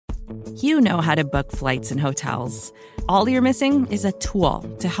You know how to book flights and hotels. All you're missing is a tool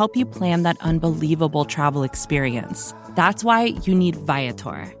to help you plan that unbelievable travel experience. That's why you need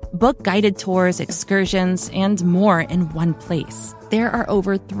Viator. Book guided tours, excursions, and more in one place. There are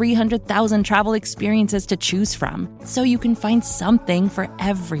over 300,000 travel experiences to choose from, so you can find something for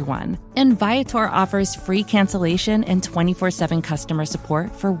everyone. And Viator offers free cancellation and 24/7 customer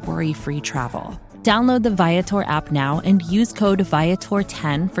support for worry-free travel. Download the Viator app now and use code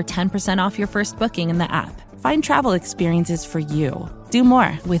Viator10 for 10% off your first booking in the app. Find travel experiences for you. Do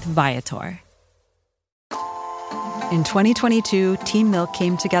more with Viator. In 2022, Team Milk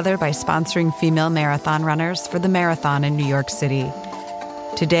came together by sponsoring female marathon runners for the marathon in New York City.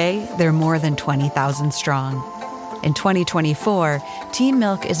 Today, they're more than 20,000 strong. In 2024, Team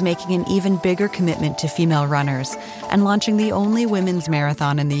Milk is making an even bigger commitment to female runners and launching the only women's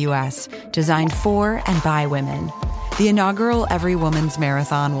marathon in the U.S. designed for and by women. The inaugural Every Woman's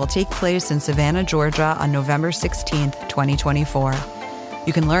Marathon will take place in Savannah, Georgia on November 16th, 2024.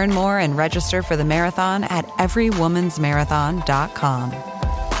 You can learn more and register for the marathon at everywomansmarathon.com.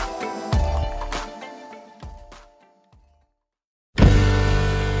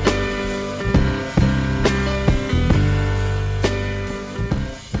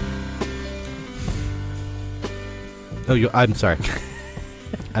 I'm sorry.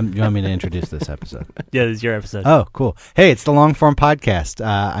 You want me to introduce this episode? Yeah, this is your episode. Oh, cool. Hey, it's the Long Form Podcast.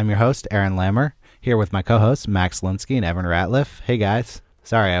 I'm your host, Aaron Lammer, here with my co-hosts, Max Linsky and Evan Ratliff. Hey, guys.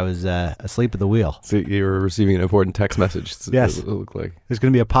 Sorry, I was asleep at the wheel. So you were receiving an important text message. Yes. It looked like. There's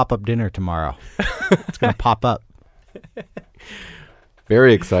going to be a pop-up dinner tomorrow. It's going to pop up.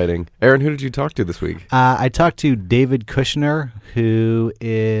 Very exciting. Aaron, who did you talk to this week? I talked to David Kushner, who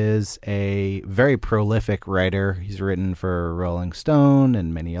is a very prolific writer. He's written for Rolling Stone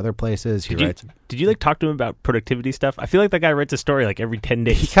and many other places. Did you talk to him about productivity stuff? I feel like that guy writes a story like every 10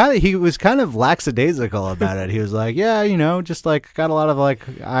 days. He was kind of lackadaisical about it. He was like, yeah, just got a lot of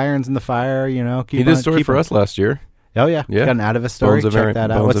irons in the fire, He did a story for us last year. Oh, yeah. Got an out of a story. Check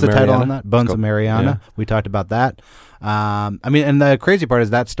that out. What's the title on that? Bones of Mariana. Yeah. We talked about that. And the crazy part is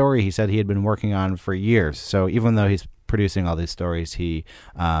that story he said he had been working on for years. So even though he's producing all these stories, he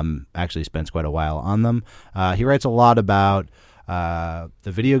actually spends quite a while on them. He writes a lot about the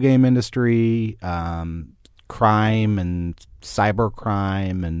video game industry, crime and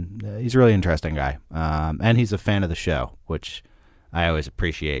cybercrime, and he's a really interesting guy. And he's a fan of the show, which I always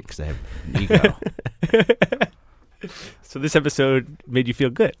appreciate because I have an ego. So this episode made you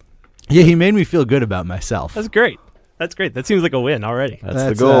feel good. Yeah, he made me feel good about myself. That's great. That seems like a win already.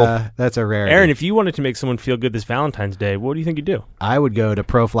 That's the goal. That's a rarity. Aaron, if you wanted to make someone feel good this Valentine's Day, what do you think you'd do? I would go to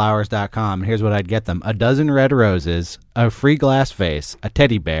proflowers.com, and here's what I'd get them. 12 red roses, a free glass vase, a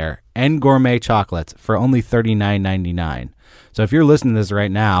teddy bear, and gourmet chocolates for only $39.99. So if you're listening to this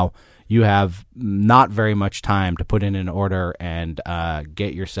right now, you have not very much time to put in an order and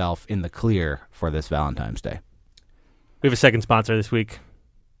get yourself in the clear for this Valentine's Day. We have a second sponsor this week.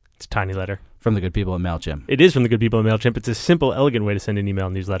 It's Tiny Letter. From the good people at MailChimp. It is from the good people at MailChimp. It's a simple, elegant way to send an email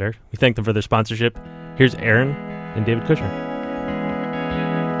newsletter. We thank them for their sponsorship. Here's Aaron and David Kushner.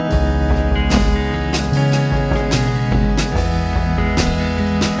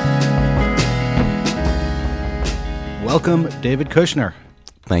 Welcome, David Kushner.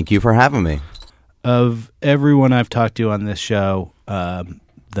 Thank you for having me. Of everyone I've talked to on this show,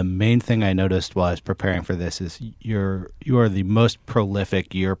 the main thing I noticed while I was preparing for this is you are the most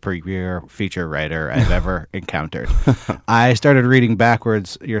prolific year-per-year feature writer I've ever encountered. I started reading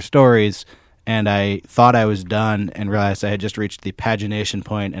backwards your stories, and I thought I was done and realized I had just reached the pagination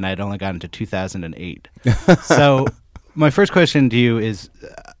point, and I'd only gotten to 2008. My first question to you is,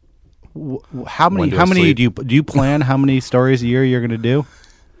 how many do you plan how many stories a year you're going to do?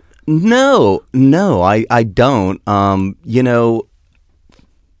 No, I don't.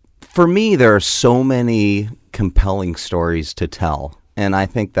 For me, there are so many compelling stories to tell, and I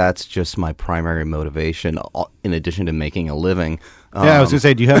think that's just my primary motivation. In addition to making a living, I was going to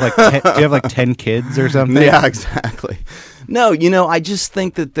say, do you have 10 kids or something? Yeah, exactly. No, I just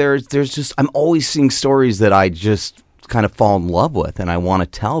think that there's just I'm always seeing stories that I just kind of fall in love with, and I want to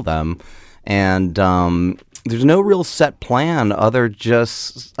tell them, and there's no real set plan other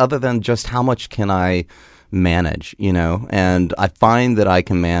than just how much can I manage, and I find that I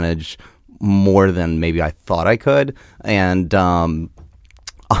can manage more than maybe I thought I could. And, I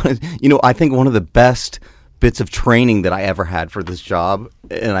think one of the best bits of training that I ever had for this job,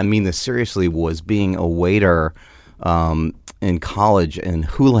 and I mean this seriously, was being a waiter in college in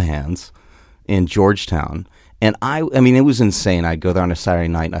Houlihan's in Georgetown. And I mean, it was insane. I'd go there on a Saturday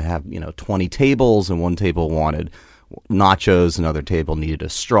night and I'd have, 20 tables, and one table wanted nachos, another table needed a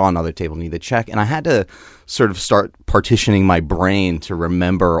straw, another table needed a check. And I had to sort of start partitioning my brain to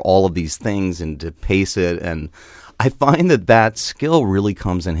remember all of these things and to pace it. And I find that skill really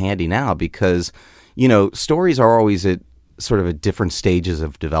comes in handy now because, stories are always at sort of at different stages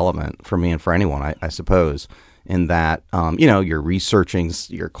of development for me and for anyone, I suppose. In that, you're researching,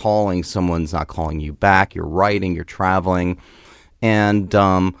 you're calling, someone's not calling you back, you're writing, you're traveling. And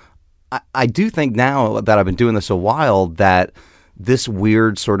I do think now that I've been doing this a while that this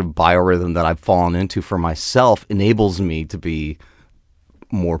weird sort of biorhythm that I've fallen into for myself enables me to be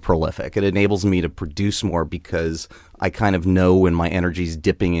more prolific. It enables me to produce more because I kind of know when my energy's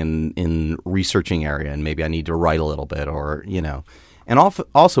dipping in researching area and maybe I need to write a little bit or. And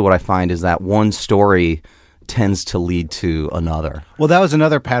also what I find is that one story tends to lead to another. Well, that was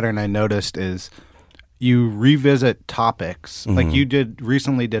another pattern I noticed is you revisit topics. Mm-hmm. Like you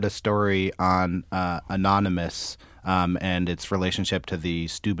recently did a story on Anonymous and its relationship to the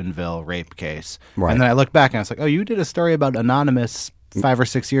Steubenville rape case. Right. And then I looked back and I was like, oh, you did a story about Anonymous 5 or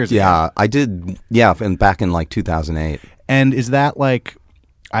 6 years ago. Yeah, I did. Yeah, and back in like 2008. And is that like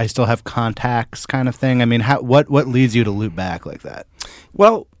I still have contacts kind of thing? I mean, what leads you to loop back like that?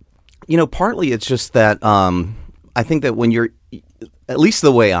 Well, partly it's just that I think that when you're, at least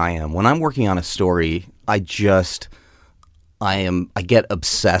the way I am, when I'm working on a story, I get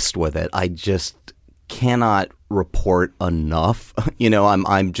obsessed with it. I just cannot report enough.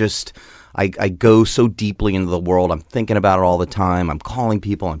 I go so deeply into the world. I'm thinking about it all the time. I'm calling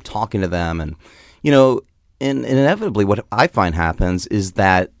people. I'm talking to them. And, and inevitably what I find happens is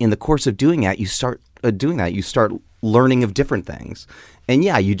that in the course of doing that, you start learning of different things. And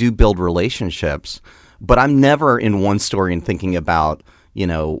yeah, you do build relationships, but I'm never in one story and thinking about,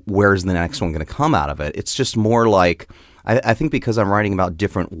 where's the next one going to come out of it. It's just more like, I think because I'm writing about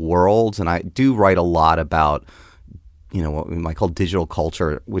different worlds, and I do write a lot about, what we might call digital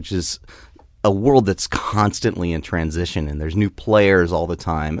culture, which is a world that's constantly in transition, and there's new players all the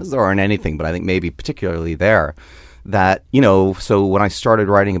time, as there aren't anything, but I think maybe particularly there, that, so when I started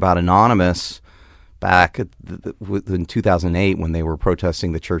writing about Anonymous back in 2008 when they were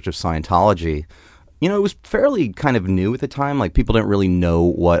protesting the Church of Scientology, it was fairly kind of new at the time. Like, people didn't really know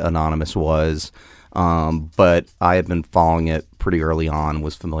what Anonymous was, but I had been following it pretty early on,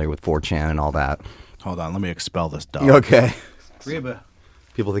 was familiar with 4chan and all that. Hold on, let me expel this dog. Okay. Reba.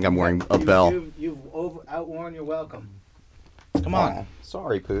 People think I'm wearing a bell. You've outworn your welcome. Come on. Oh,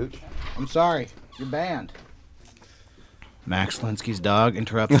 sorry, Pooch. I'm sorry. You're banned. Max Linsky's dog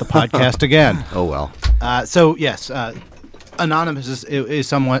interrupts the podcast again. Oh, well. So, yes, Anonymous is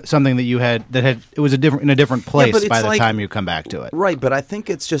something that you had it was in a different place by the time you come back to it. Right, but I think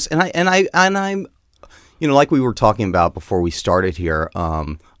it's just and I'm like we were talking about before we started here,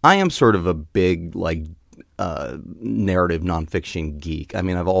 I am sort of a big narrative nonfiction geek. I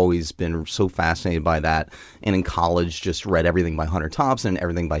mean, I've always been so fascinated by that, and in college just read everything by Hunter Thompson,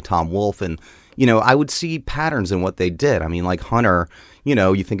 everything by Tom Wolfe, and I would see patterns in what they did. I mean, like Hunter,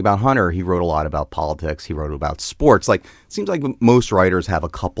 you think about Hunter, he wrote a lot about politics, he wrote about sports. Like, it seems like most writers have a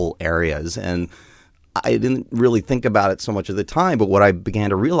couple areas, and I didn't really think about it so much at the time, but what I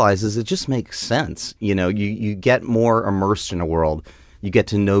began to realize is it just makes sense. You get more immersed in a world. You get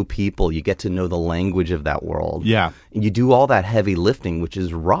to know people. You get to know the language of that world. Yeah. And you do all that heavy lifting, which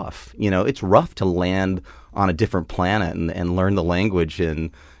is rough. It's rough to land on a different planet and learn the language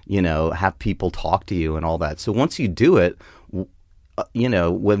and, have people talk to you and all that. So once you do it,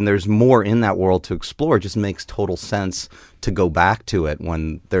 when there's more in that world to explore, it just makes total sense to go back to it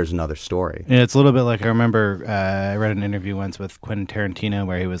when there's another story. Yeah, it's a little bit like I remember I read an interview once with Quentin Tarantino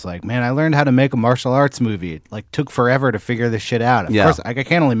where he was like, man, I learned how to make a martial arts movie. It took forever to figure this shit out. Of course, I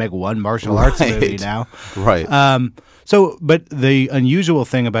can't only make one martial arts movie now. Right. But the unusual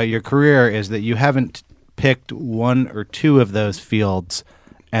thing about your career is that you haven't picked one or two of those fields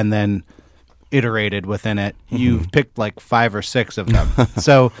and then iterated within it. You've picked like 5 or 6 of them.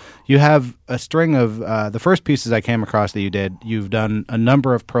 So you have a string of the first pieces I came across that you did. You've done a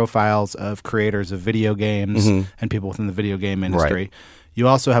number of profiles of creators of video games and people within the video game industry. Right. You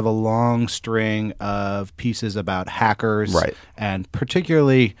also have a long string of pieces about hackers, right, and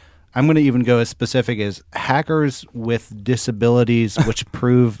particularly, I'm going to even go as specific as hackers with disabilities which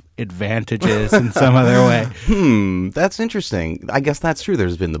prove advantages in some other way. That's interesting. I guess that's true.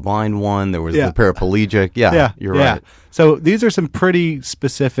 There's been the blind one. There was the paraplegic. Yeah, you're right. So these are some pretty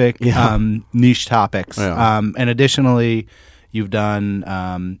specific niche topics. Yeah. And additionally, you've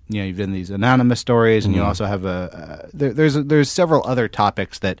done you've done these anonymous stories, and you also have there's several other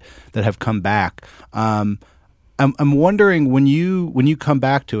topics that have come back. I'm wondering when you come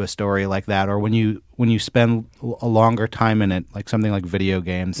back to a story like that, or when you spend a longer time in it, like something like video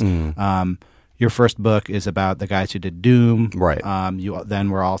games. Your first book is about the guys who did Doom. Right. You then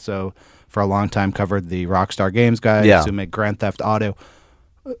were also for a long time covered the Rockstar Games guys who make Grand Theft Auto.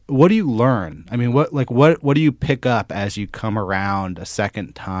 What do you learn? I mean, what do you pick up as you come around a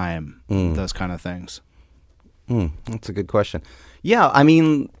second time? Those kind of things. That's a good question. Yeah, I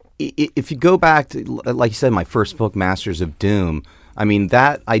mean, if you go back to, like you said, my first book, Masters of Doom. I mean,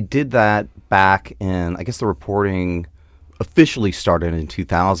 that I did that back in, I guess the reporting officially started in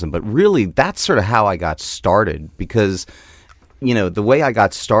 2000, but really that's sort of how I got started, because, you know, the way I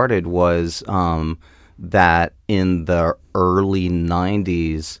got started was that in the early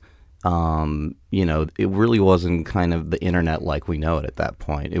 90s, you know, it really wasn't kind of the internet like we know it at that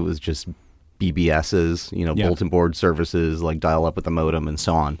point. It was just BBSs, you know, bulletin board services, like dial up with the modem and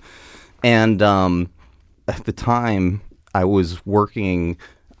so on. And at the time, I was working,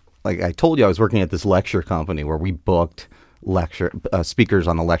 like I told you, I was working at this lecture company where we booked speakers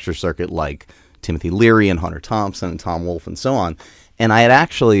on the lecture circuit like Timothy Leary and Hunter Thompson and Tom Wolfe and so on. And I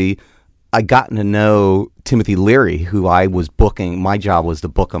gotten to know Timothy Leary, who I was booking. My job was to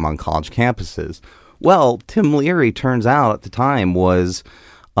book him on college campuses. Well, Tim Leary, turns out at the time, was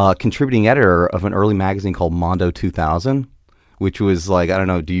a contributing editor of an early magazine called Mondo 2000, which was like, I don't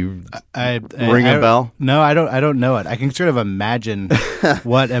know, do you ring a bell? No, I don't know it. I can sort of imagine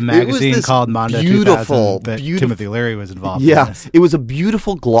what a magazine called Mondo 2000 that Timothy Leary was involved in. Yeah, it was a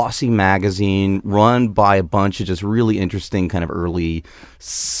beautiful, glossy magazine run by a bunch of just really interesting kind of early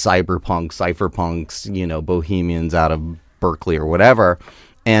cypherpunks, you know, bohemians out of Berkeley or whatever.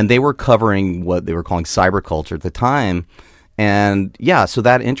 And they were covering what they were calling cyberculture at the time. And yeah, so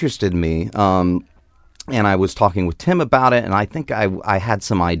that interested me. And I was talking with Tim about it, and I think I had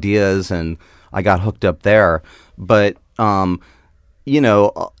some ideas, and I got hooked up there. But, you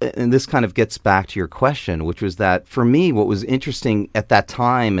know, and this kind of gets back to your question, which was that for me, what was interesting at that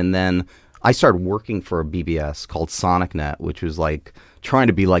time, and then I started working for a BBS called SonicNet, which was like trying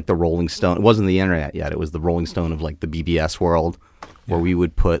to be like the Rolling Stone. It wasn't the internet yet. It was the Rolling Stone of like the BBS world, where we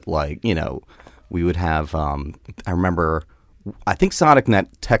would put like, you know, we would have, I remember, I think SonicNet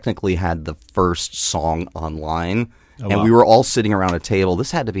technically had the first song online, and we were all sitting around a table. This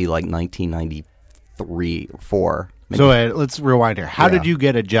had to be like 1993 or 4. Maybe. So let's rewind here. How did you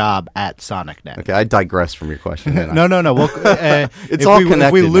get a job at SonicNet? Okay, I digress from your question. No. Well, it's all connected.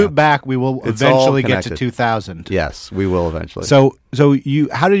 If we loop back, we will eventually get to 2000. Yes, we will eventually. So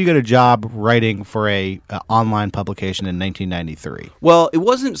how did you get a job writing for a online publication in 1993? Well, it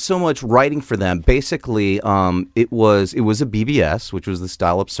wasn't so much writing for them. Basically, it was a BBS, which was this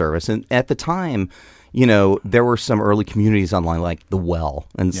dial-up service, and at the time, you know, there were some early communities online like The Well,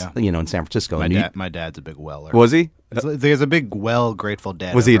 and you know, in San Francisco. My dad's a big Weller. Was he? There's a big Well Grateful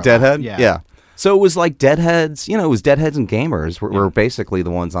Dead. Was he a Deadhead? Yeah. So it was like Deadheads. You know, it was Deadheads and gamers were basically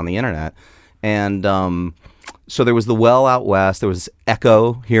the ones on the internet, and so there was The Well out west. There was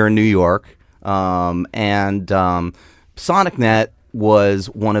Echo here in New York, and SonicNet was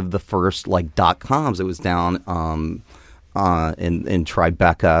one of the first like .coms. It was down in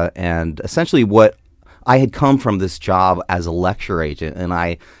Tribeca, and essentially what I had come from this job as a lecture agent, and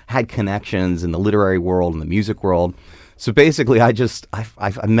I had connections in the literary world and the music world. So basically, I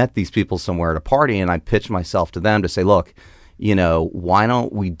met these people somewhere at a party, and I pitched myself to them to say, look, you know, why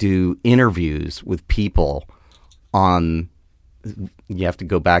don't we do interviews with people on, you have to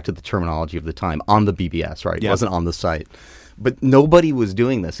go back to the terminology of the time, on the BBS, right? It wasn't on the site. But nobody was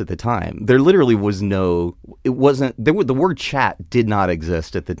doing this at the time. There literally was the word chat did not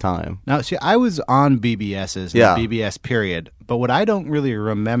exist at the time. Now, see, I was on BBSs in the BBS period, but what I don't really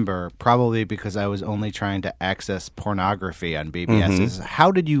remember, probably because I was only trying to access pornography on BBS, is how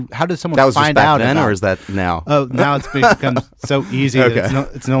did someone that was find just back out then, about, or is that now? Oh, now it's become so easy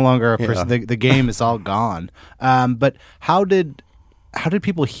that it's no longer a person. The game is all gone. But how did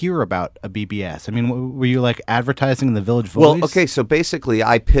people hear about a BBS? I mean, were you like advertising in the Village Voice? Well, okay, so basically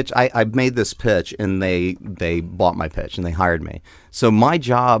I made this pitch, and they bought my pitch and they hired me. So my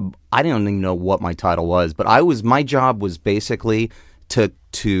job, I didn't even know what my title was, but my job was basically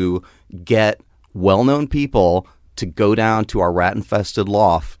to get well-known people to go down to our rat-infested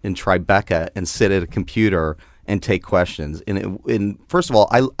loft in Tribeca and sit at a computer and take questions. And first of all,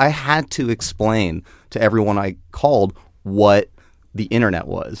 I had to explain to everyone I called what the internet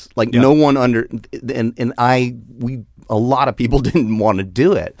was. Like no one a lot of people didn't want to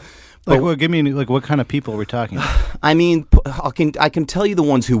do it. But, give me what kind of people are we talking about? I mean, I can tell you the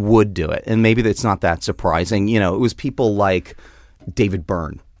ones who would do it, and maybe that's not that surprising. You know, it was people like David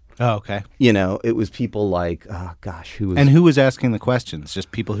Byrne, Oh, okay. You know, it was people like, oh gosh, who was asking the questions?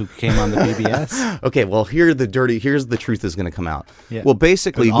 Just people who came on the BBS? Okay, well, here's the truth is going to come out. Yeah. Well,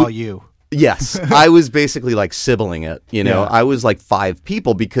 basically, all you. Yes, I was basically like sibling it, you know. Yeah. I was like 5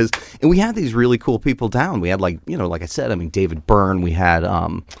 people and we had these really cool people down. We had like, you know, like I said, I mean, David Byrne, we had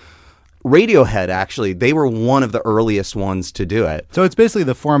Radiohead, actually. They were one of the earliest ones to do it. So it's basically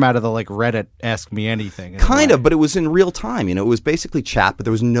the format of the like Reddit Ask Me Anything. Kind of, but it was in real time. You know, it was basically chat, but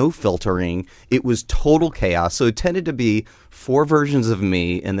there was no filtering. It was total chaos. So it tended to be 4 versions of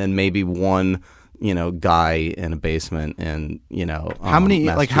me and then maybe one, you know, guy in a basement and, you know, how many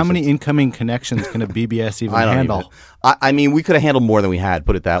incoming connections can a BBS even handle? I mean, we could have handled more than we had,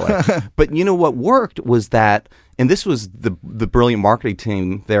 put it that way. But you know what worked was that, and this was the brilliant marketing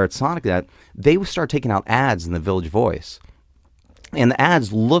team there at SonicNet, they would start taking out ads in the Village Voice. And the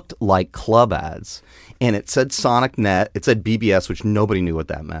ads looked like club ads. And it said SonicNet, it said BBS, which nobody knew what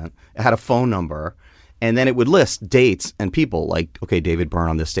that meant. It had a phone number. And then it would list dates and people like, okay, David Byrne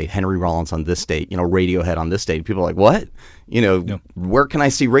on this date, Henry Rollins on this date, you know, Radiohead on this date. People are like, what? You know, Where can I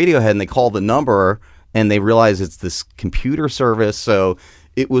see Radiohead? And they call the number and they realize it's this computer service. So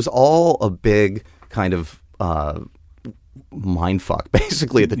it was all a big kind of mind fuck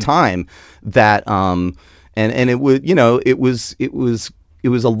basically at the time that and it would, you know, it was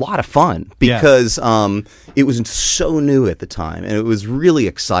a lot of fun because it was so new at the time and it was really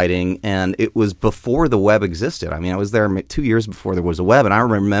exciting, and it was before the web existed. I mean, I was there 2 years before there was a web, and I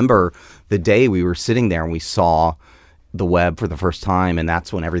remember the day we were sitting there and we saw the web for the first time, and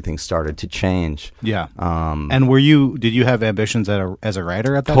that's when everything started to change. Yeah. And did you have ambitions as a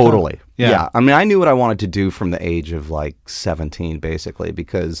writer at that Totally. time? Yeah. I mean, I knew what I wanted to do from the age of like 17 basically,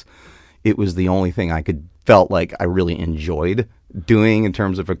 because it was the only thing felt like I really enjoyed doing in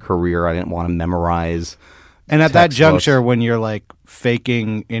terms of a career. I didn't want to memorize. And at that juncture, when you're like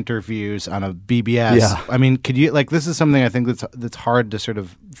faking interviews on a BBS, I mean, could you this is something I think that's hard to sort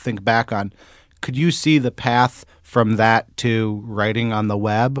of think back on. Could you see the path from that to writing on the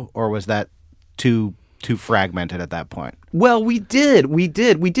web, or was that too fragmented at that point? Well, we did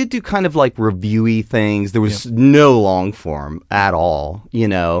do kind of like reviewy things. There was no long form at all. You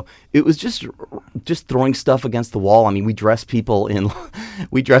know, it was just throwing stuff against the wall. I mean, we dressed people in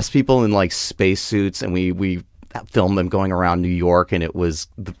like spacesuits, and we filmed them going around New York. And it was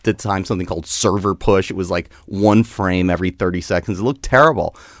the time something called server push. It was like 1 frame every 30 seconds. It looked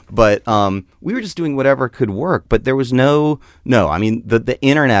terrible, but we were just doing whatever could work. But there was no. I mean, the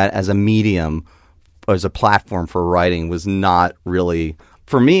internet as a medium, as a platform for writing, was not really,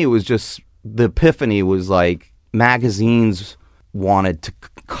 for me, it was just, the epiphany was like magazines wanted to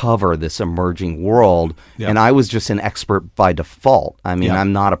cover this emerging world, and I was just an expert by default. I mean,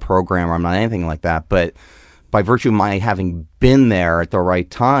 I'm not a programmer, I'm not anything like that, but by virtue of my having been there at the right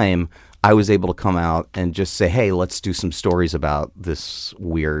time, I was able to come out and just say, hey, let's do some stories about this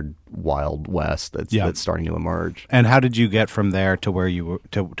weird Wild West that's starting to emerge. And how did you get from there to where you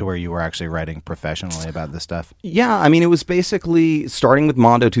were actually writing professionally about this stuff? Yeah, I mean, it was basically starting with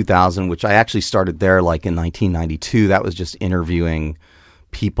Mondo 2000, which I actually started there like in 1992. That was just interviewing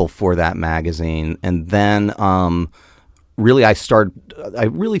people for that magazine. And then really I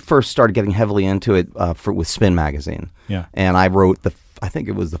really first started getting heavily into it with Spin Magazine. Yeah. And I wrote I think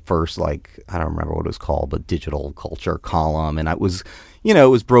it was the first, like, I don't remember what it was called, but digital culture column. And it was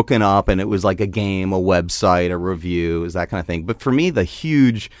broken up, and it was like a game, a website, a review, it was that kind of thing. But for me,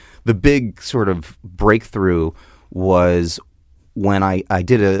 the big sort of breakthrough was when I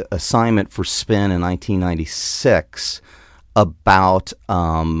did an assignment for Spin in 1996 about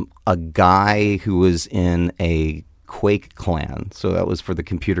a guy who was in a Quake clan. So that was for the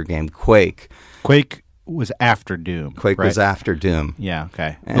computer game Quake. Quake was after Doom. Quake was after Doom. Yeah,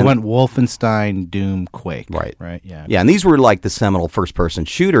 okay. It went Wolfenstein, Doom, Quake. Right. Yeah. Yeah, and these were like the seminal first-person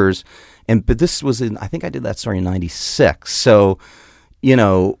shooters. But this was I think I did that story in 96. So, you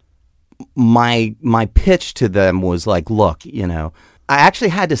know, my pitch to them was like, look, you know, I actually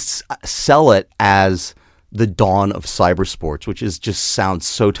had to sell it as the dawn of cybersports, which just sounds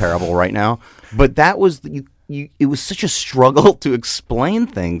so terrible right now. But that was it was such a struggle to explain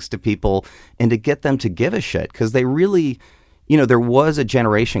things to people and to get them to give a shit, because they really, you know, there was a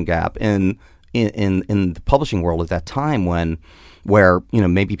generation gap in the publishing world at that time where, you know,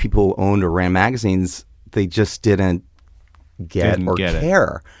 maybe people who owned or ran magazines, they just didn't get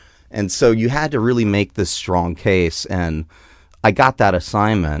care. And so you had to really make this strong case, and I got that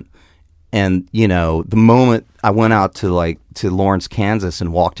assignment. And, you know, the moment I went out to Lawrence, Kansas,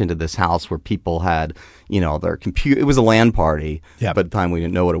 and walked into this house where people had, you know, their computer, it was a LAN party. Yep. By the time we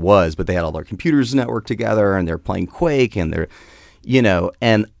didn't know what it was, but they had all their computers networked together, and they're playing Quake, and they're,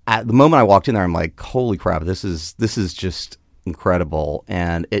 And at the moment I walked in there, I'm like, holy crap, this is just incredible.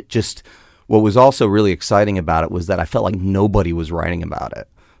 And what was also really exciting about it was that I felt like nobody was writing about it.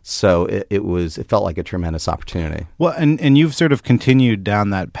 So it felt like a tremendous opportunity. Well, and you've sort of continued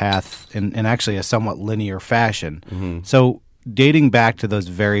down that path in actually a somewhat linear fashion. Mm-hmm. So dating back to those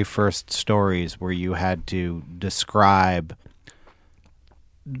very first stories where you had to describe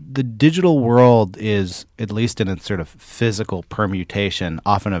the digital world is, at least in its sort of physical permutation,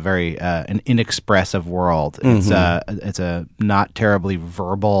 often a very an inexpressive world. Mm-hmm. It's a not terribly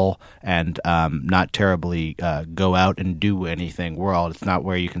verbal and not terribly go out and do anything world. It's not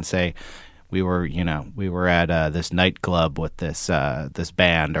where you can say we were at this nightclub with this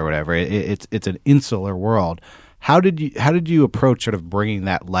band or whatever. It's an insular world. How did you approach sort of bringing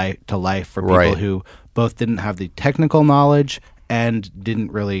that to life for people who both didn't have the technical knowledge and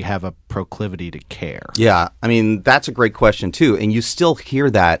didn't really have a proclivity to care? Yeah, I mean, that's a great question, too. And you still hear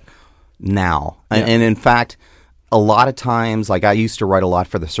that now. Yeah. And in fact, a lot of times, like I used to write a lot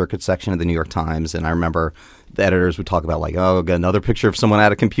for the circuit section of the New York Times, and I remember the editors would talk about like, oh, got another picture of someone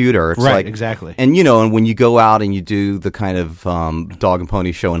at a computer. It's right, like, exactly. And, and when you go out and you do the kind of dog and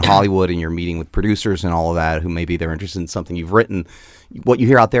pony show in Hollywood and you're meeting with producers and all of that who maybe they're interested in something you've written, what you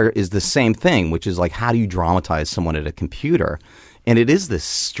hear out there is the same thing, which is like, how do you dramatize someone at a computer? And it is this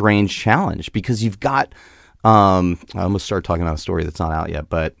strange challenge because you've got I almost started talking about a story that's not out yet,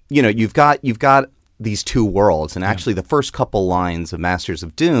 but you've got these two worlds, and actually the first couple lines of Masters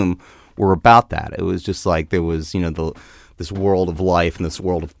of Doom were about that. It was just like there was this world of life and this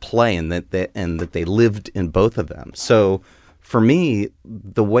world of play, and that they lived in both of them. So for me,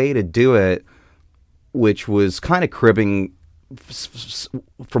 the way to do it, which was kind of cribbing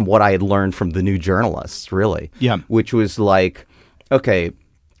from what I had learned from the New Journalists, really, which was like, okay,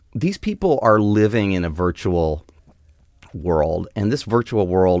 these people are living in a virtual world, and this virtual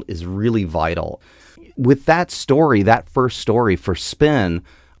world is really vital. With that story, that first story for Spin,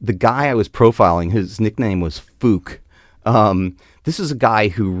 the guy I was profiling, his nickname was Fook. This is a guy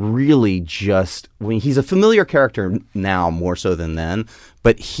who really he's a familiar character now more so than then,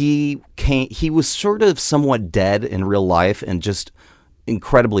 but he was sort of somewhat dead in real life and just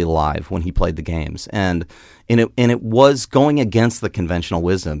incredibly alive when he played the games. And it was going against the conventional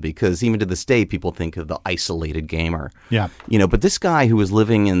wisdom, because even to this day, people think of the isolated gamer. Yeah. But this guy who was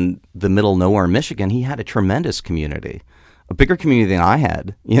living in the middle of nowhere in Michigan, he had a tremendous community, a bigger community than I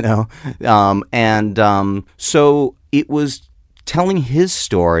had, so it was telling his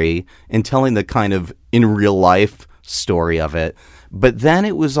story and telling the kind of in real life story of it. But then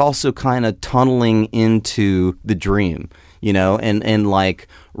it was also kind of tunneling into the dream, and like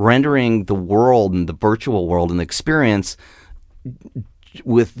rendering the world and the virtual world and the experience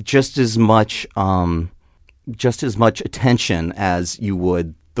with just as much attention as you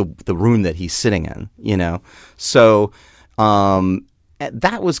would the room that he's sitting in, So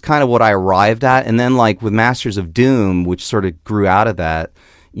that was kind of what I arrived at. And then like with Masters of Doom, which sort of grew out of that,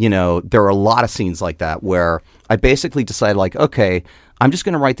 there are a lot of scenes like that where I basically decided like, okay, I'm just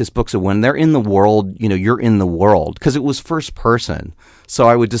going to write this book so when they're in the world, you're in the world, because it was first person. So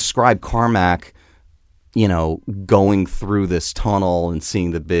I would describe Carmack, going through this tunnel and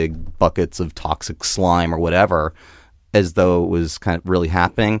seeing the big buckets of toxic slime or whatever, as though it was kind of really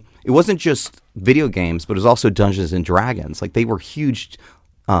happening. It wasn't just video games, but it was also Dungeons and Dragons. Like they were huge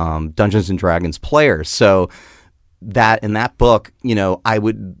Dungeons and Dragons players. So that in that book, I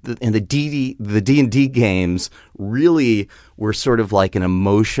would, and the D&D games really were sort of like an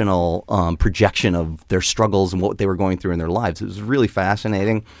emotional projection of their struggles and what they were going through in their lives. It was really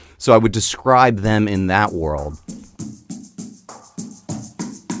fascinating. So I would describe them in that world.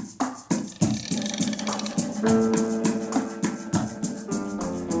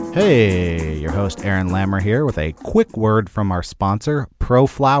 Hey, your host Aaron Lammer here with a quick word from our sponsor,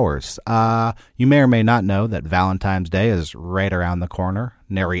 ProFlowers. You may or may not know that Valentine's Day is right around the corner,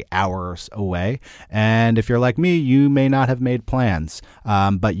 nary hours away. And if you're like me, you may not have made plans,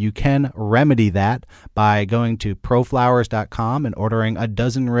 but you can remedy that by going to proflowers.com and ordering a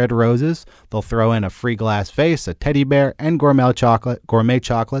dozen red roses. They'll throw in a free glass vase, a teddy bear, and gourmet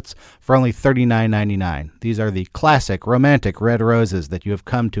chocolates for only $39.99. These are the classic romantic red roses that you have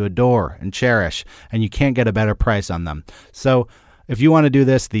come to adore and cherish, and you can't get a better price on them. So if you want to do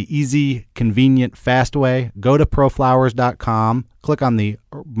this the easy, convenient, fast way, go to proflowers.com, click on the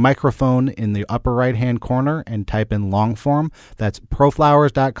microphone in the upper right-hand corner and type in long form. That's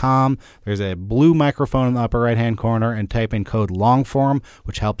proflowers.com. There's a blue microphone in the upper right-hand corner, and type in code LONGFORM,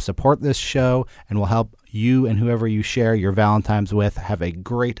 which helps support this show and will help you and whoever you share your Valentine's with have a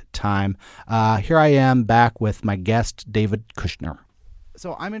great time. Here I am back with my guest, David Kushner.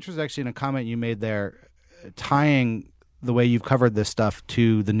 So I'm interested actually in a comment you made there, tying the way you've covered this stuff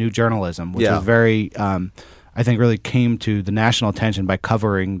to the new journalism, which is very, I think, really came to the national attention by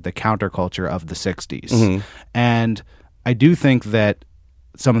covering the counterculture of the 60s. Mm-hmm. And I do think that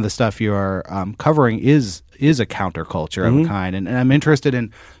some of the stuff you're covering is a counterculture of a kind. And I'm interested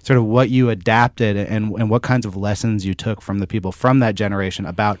in sort of what you adapted and what kinds of lessons you took from the people from that generation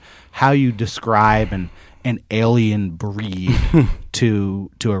about how you describe an alien breed to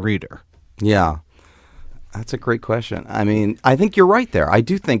a reader. Yeah. That's a great question. I mean, I think you're right there. I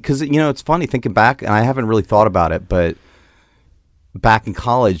do think, because, it's funny thinking back, and I haven't really thought about it, but back in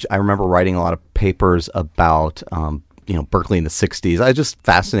college, I remember writing a lot of papers about, Berkeley in the 60s. I was just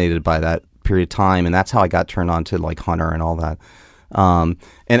fascinated by that period of time, and that's how I got turned on to, like, Hunter and all that. And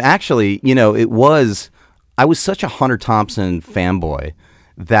actually, I was such a Hunter Thompson fanboy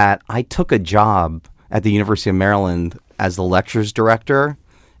that I took a job at the University of Maryland as the lectures director.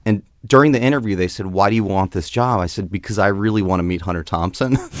 And during the interview, they said, "Why do you want this job?" I said, "Because I really want to meet Hunter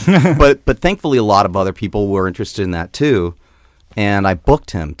Thompson." but thankfully, a lot of other people were interested in that too. And I booked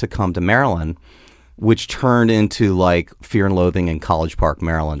him to come to Maryland, which turned into like Fear and Loathing in College Park,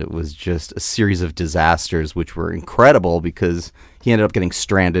 Maryland. It was just a series of disasters, which were incredible because he ended up getting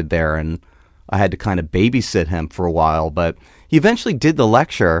stranded there, and I had to kind of babysit him for a while. But he eventually did the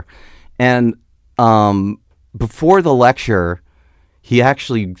lecture, and before the lecture, he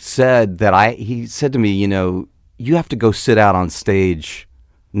actually said that he said to me, you have to go sit out on stage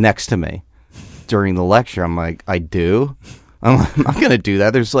next to me during the lecture. I'm like, I do? I'm not going to do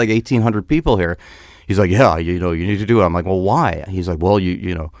that. There's like 1,800 people here. He's like, yeah, you need to do it. I'm like, well, why? He's like, well,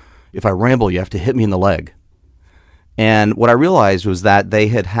 if I ramble, you have to hit me in the leg. And what I realized was that they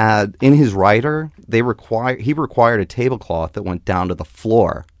had in his writer, he required a tablecloth that went down to the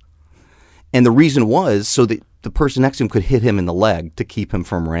floor. And the reason was so that the person next to him could hit him in the leg to keep him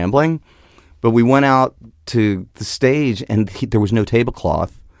from rambling. But we went out to the stage, and there was no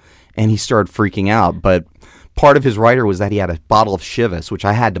tablecloth, and he started freaking out. But part of his writer was that he had a bottle of Chivas, which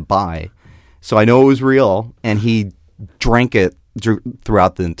I had to buy. So I know it was real, and he drank it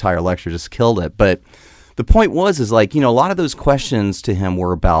throughout the entire lecture, just killed it. But the point is like, a lot of those questions to him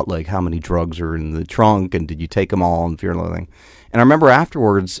were about, like, how many drugs are in the trunk, and did you take them all, and Fear and Loathing. And I remember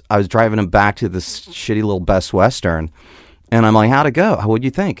afterwards, I was driving him back to this shitty little Best Western, and I'm like, how'd it go? What'd you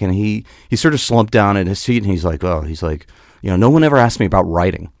think? And he sort of slumped down in his seat, and he's like, no one ever asked me about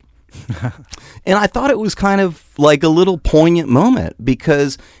writing. And I thought it was kind of like a little poignant moment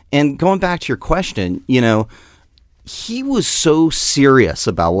because, and going back to your question, he was so serious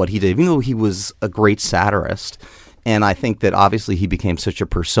about what he did, even though he was a great satirist. And I think that obviously he became such a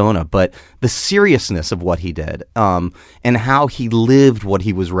persona, but the seriousness of what he did, and how he lived what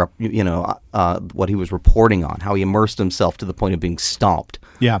he was, what he was reporting on, how he immersed himself to the point of being stomped.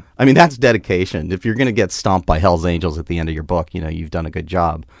 Yeah, I mean that's dedication. If you're going to get stomped by Hell's Angels at the end of your book, you've done a good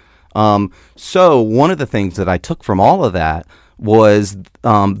job. So one of the things that I took from all of that was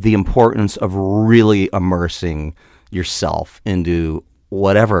the importance of really immersing yourself into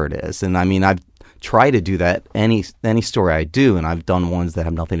whatever it is, and I mean I've try to do that any story I do, and I've done ones that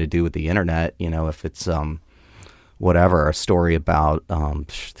have nothing to do with the internet. If it's a story about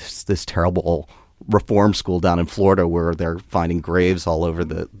this terrible reform school down in Florida where they're finding graves all over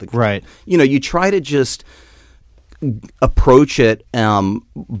the right. You try to just approach it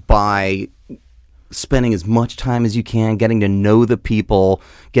by spending as much time as you can, getting to know the people,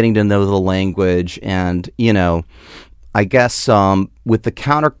 getting to know the language, and I guess with the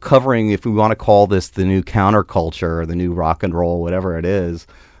counter covering, if we want to call this the new counterculture or the new rock and roll, whatever it is,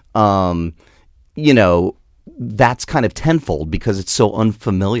 that's kind of tenfold because it's so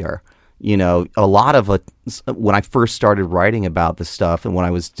unfamiliar. A lot of when I first started writing about this stuff and when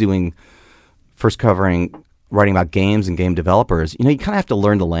I was writing about games and game developers, you kind of have to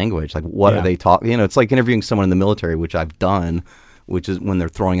learn the language. Like, what are they talking? It's like interviewing someone in the military, which I've done, which is when they're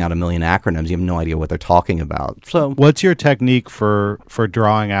throwing out a million acronyms, you have no idea what they're talking about. So, what's your technique for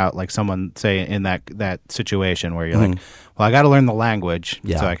drawing out, like, someone, say, in that situation where you're like, well, I got to learn the language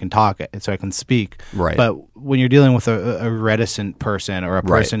so I can talk it, so I can speak. Right. But when you're dealing with a reticent person or a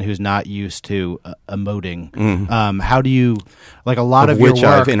person who's not used to emoting, how do you, like, a lot of your work, which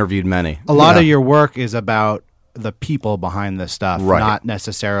I've interviewed many. A lot of your work is about the people behind this stuff, Right. not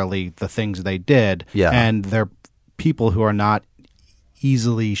necessarily the things they did. Yeah. And they're people who are not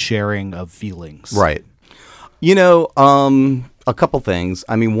easily sharing of feelings. Right. A couple things.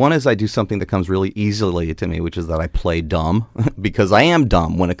 I mean, one is I do something that comes really easily to me, which is that I play dumb because I am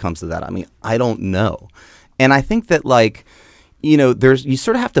dumb when it comes to that. I mean, I don't know. And I think that you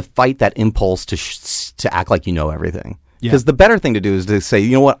sort of have to fight that impulse to act like you know everything. Because the better thing to do is to say,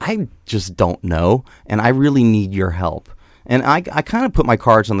 you know what, I just don't know, and I really need your help. And I kind of put my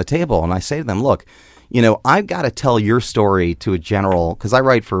cards on the table, and I say to them, look, I've got to tell your story to a general, because I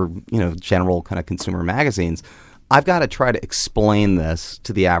write for, general kind of consumer magazines. I've got to try to explain this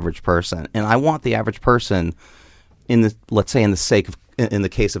to the average person. And I want the average person, in the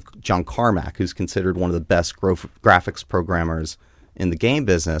case of John Carmack, who's considered one of the best graphics programmers in the game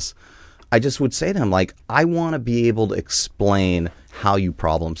business, I just would say to him, I want to be able to explain how you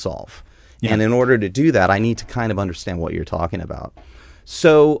problem solve. Yeah. And in order to do that, I need to kind of understand what you're talking about.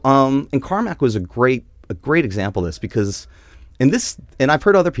 So, and Carmack was a great example of this because and I've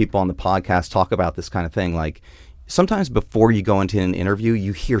heard other people on the podcast talk about this kind of thing. Sometimes before you go into an interview,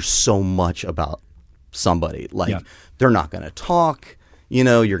 you hear so much about somebody. They're not going to talk.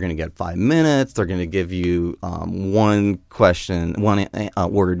 You're going to get 5 minutes. They're going to give you one question, one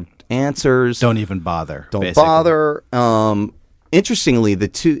word answers. Don't even bother. Don't basically. bother. Interestingly, the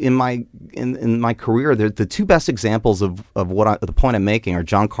two in my career, the two best examples of the point I'm making are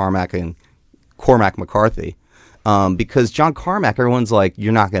John Carmack and Cormac McCarthy. Because John Carmack, everyone's like,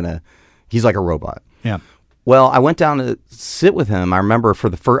 he's like a robot. Yeah. Well, I went down to sit with him. I remember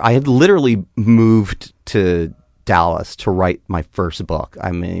I had literally moved to Dallas to write my first book.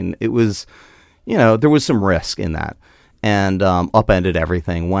 I mean, it was, there was some risk in that. And upended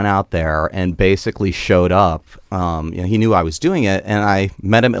everything, went out there and basically showed up. He knew I was doing it, and I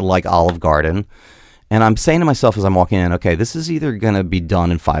met him at Olive Garden. And I'm saying to myself as I'm walking in, okay, this is either going to be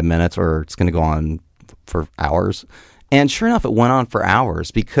done in 5 minutes or it's going to go on for hours. And sure enough, it went on for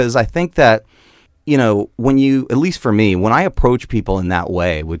hours because I think that, at least for me, when I approach people in that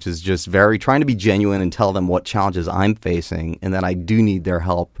way, which is just trying to be genuine and tell them what challenges I'm facing and that I do need their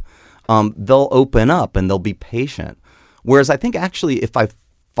help, they'll open up and they'll be patient. Whereas I think actually if I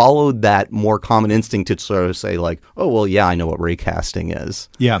followed that more common instinct to sort of say oh, well, yeah, I know what raycasting is.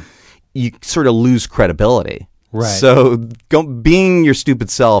 Yeah. You sort of lose credibility. Right. So being your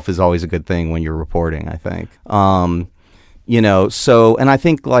stupid self is always a good thing when you're reporting, I think. And I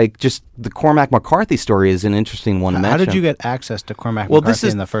think just the Cormac McCarthy story is an interesting one to mention. How did you get access to Cormac McCarthy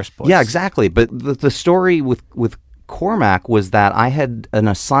in the first place? Yeah, exactly. But the story with Cormac was that I had an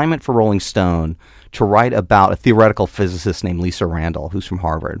assignment for Rolling Stone to write about a theoretical physicist named Lisa Randall, who's from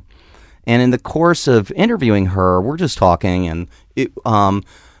Harvard. And in the course of interviewing her, we're just talking, and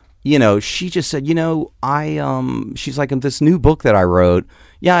she just said, she's like, in this new book that I wrote,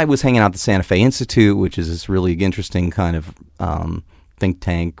 I was hanging out at the Santa Fe Institute, which is this really interesting kind of think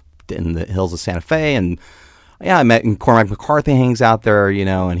tank in the hills of Santa Fe, and I met, and Cormac McCarthy hangs out there,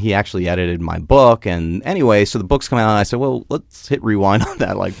 and he actually edited my book. And anyway, so the book's coming out, and I said, well, let's hit rewind on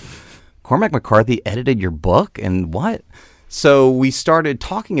that. Cormac McCarthy edited your book, and what? So we started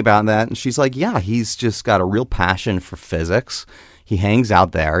talking about that, and she's like, yeah, he's just got a real passion for physics. He hangs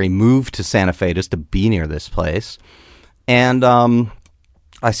out there. He moved to Santa Fe just to be near this place. And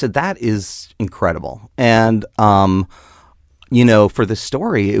I said, that is incredible. And, for this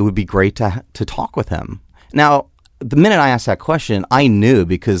story, it would be great to talk with him. Now, the minute I asked that question, I knew,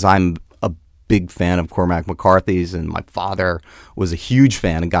 because I'm a big fan of Cormac McCarthy's, and my father was a huge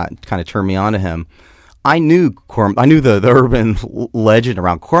fan and kind of turned me on to him. I knew the urban legend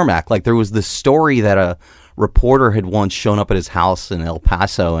around Cormac. There was this story that a reporter had once shown up at his house in El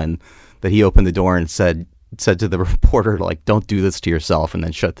Paso, and that he opened the door and said to the reporter, don't do this to yourself, and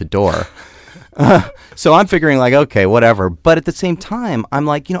then shut the door. So I'm figuring okay, whatever. But at the same time, I'm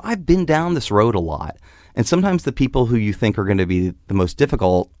I've been down this road a lot. And sometimes the people who you think are going to be the most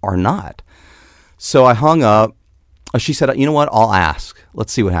difficult are not. So I hung up. She said, you know what, I'll ask.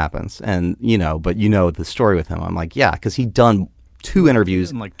 Let's see what happens. And, but the story with him. I'm like, yeah, because he'd done 2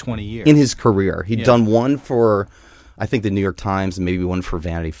 interviews in 20 years in his career. He'd done one for, I think, the New York Times, and maybe one for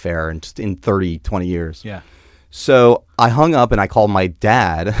Vanity Fair in 20 years. Yeah. So I hung up and I called my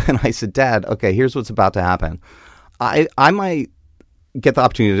dad and I said, Dad, okay, here's what's about to happen. I might get the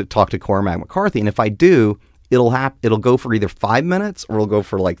opportunity to talk to Cormac McCarthy, and if I do, it'll go for either 5 minutes or it'll go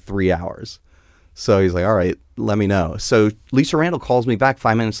for 3 hours. So he's like, all right, let me know. So Lisa Randall calls me back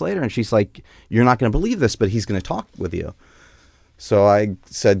 5 minutes later, and she's like, you're not going to believe this, but he's going to talk with you. So I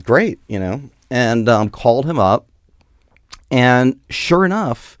said, great, and called him up. And sure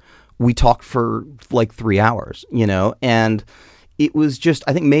enough, we talked for like 3 hours, and it was just,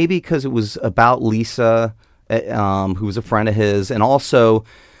 I think maybe because it was about Lisa, who was a friend of his, and also,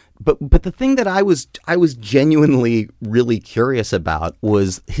 but the thing that I was genuinely really curious about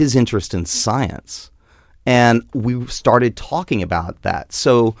was his interest in science, and we started talking about that.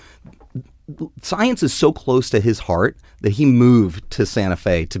 So science is so close to his heart that he moved to Santa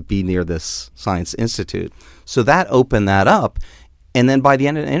Fe to be near this science institute. So that opened that up. And then by the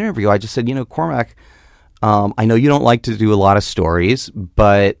end of the interview, I just said, Cormac, I know you don't like to do a lot of stories,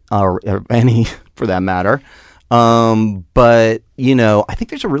 but or any for that matter. But, I think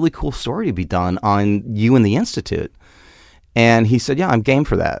there's a really cool story to be done on you and the Institute. And he said, yeah, I'm game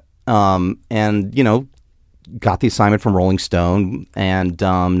for that. And, got the assignment from Rolling Stone. And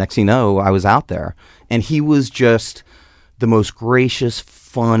next thing you know, I was out there. And he was just the most gracious,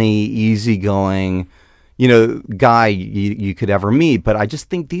 funny, easygoing, guy you could ever meet. But I just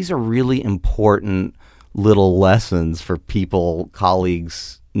think these are really important little lessons for people,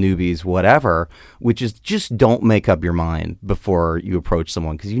 colleagues, newbies, whatever, which is just don't make up your mind before you approach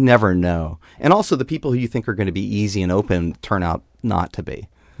someone, because you never know. And also the people who you think are going to be easy and open turn out not to be.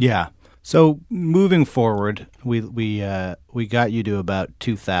 Yeah. So moving forward, we got you to about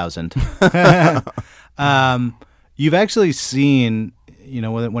 2000. You've actually seen,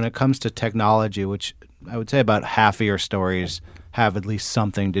 when it comes to technology, which I would say about half of your stories have at least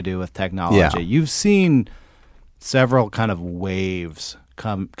something to do with technology. Yeah. You've seen several kind of waves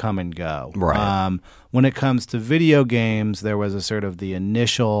come and go. Right. When it comes to video games, there was a sort of the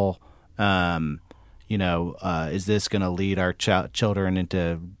initial, is this going to lead our children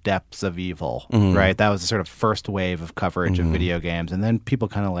into depths of evil? Mm-hmm. Right. That was the sort of first wave of coverage of video games, and then people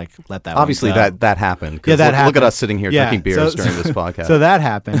kind of like let that. Obviously, one go. that happened. Yeah, that happened. Look at us sitting here drinking beers during this podcast. So that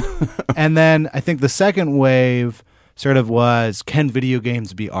happened, and then I think the second wave sort of was, can video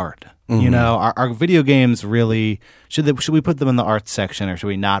games be art? Mm-hmm. Are video games really, should we put them in the arts section, or should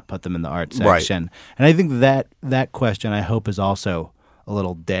we not put them in the arts section? Right. And I think that question, I hope, is also a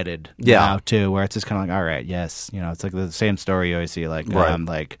little deaded now too, where it's just kind of like, all right, yes, it's like the same story you always see, like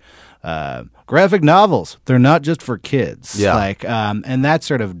graphic novels, they're not just for kids, and that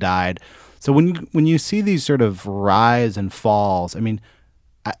sort of died. So when you see these sort of rise and falls, I mean.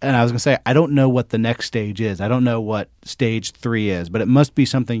 And I was going to say, I don't know what the next stage is. I don't know what stage 3 is, but it must be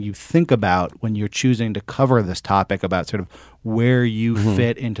something you think about when you're choosing to cover this topic, about sort of where you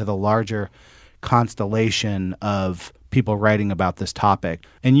fit into the larger constellation of people writing about this topic.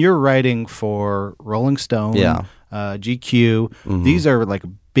 And you're writing for Rolling Stone, GQ. These are like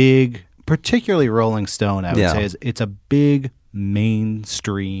big, particularly Rolling Stone, I would say, it's a big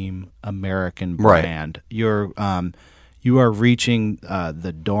mainstream American brand. Right. You are reaching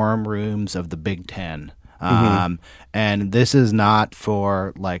the dorm rooms of the Big Ten. And this is not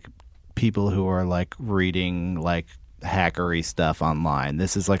for like people who are like reading like hackery stuff online.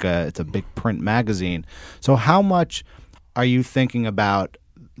 This is like it's a big print magazine. So how much are you thinking about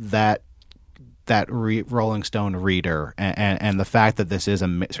that Rolling Stone reader and the fact that this is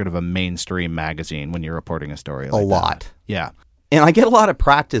sort of a mainstream magazine when you're reporting a story like that? A lot. Yeah. And I get a lot of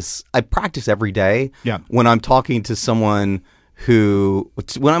practice. I practice every day when I'm talking to someone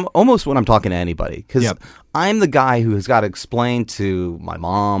when I'm talking to anybody, because I'm the guy who has got to explain to my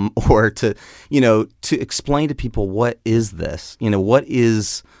mom or to explain to people, what is this? What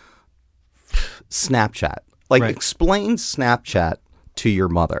is Snapchat? Like, explain Snapchat to your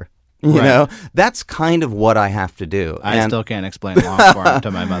mother. You know, that's kind of what I have to do. I still can't explain long form to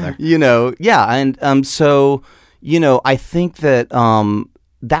my mother. And so... I think that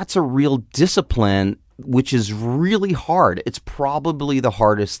that's a real discipline, which is really hard. It's probably the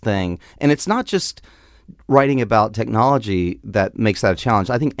hardest thing. And it's not just writing about technology that makes that a challenge.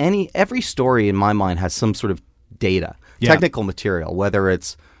 I think every story in my mind has some sort of data, technical material, whether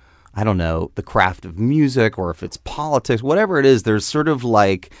it's, I don't know, the craft of music or if it's politics, whatever it is, there's sort of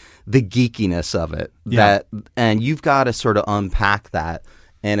like the geekiness of it and you've got to sort of unpack that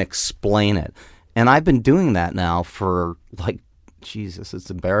and explain it. And I've been doing that now for Jesus, it's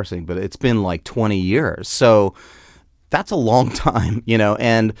embarrassing, but it's been like 20 years. So that's a long time,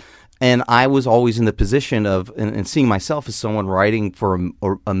 and I was always in the position of, and seeing myself as someone writing for,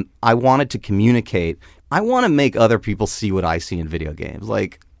 I wanted to communicate. I want to make other people see what I see in video games.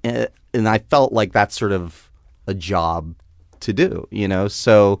 And I felt like that's sort of a job to do,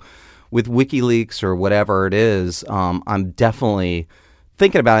 So with WikiLeaks or whatever it is, I'm definitely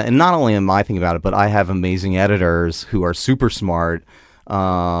thinking about it, and not only am I thinking about it, but I have amazing editors who are super smart,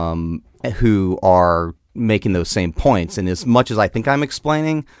 who are making those same points. And as much as I think I'm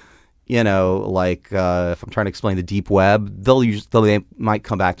explaining, You know, like if I'm trying to explain the deep web, they might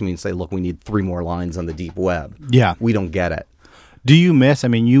come back to me and say, "Look, we need 3 more lines on the deep web." Yeah, we don't get it. Do you miss? I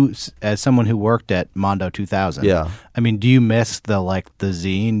mean, you as someone who worked at Mondo 2000. Yeah. I mean, do you miss the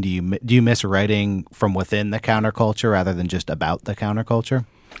zine? Do you miss writing from within the counterculture rather than just about the counterculture?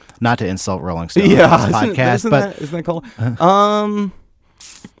 Not to insult Rolling Stone on this podcast, isn't that called?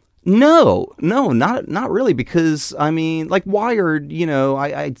 No, not really, because I mean, like Wired, you know,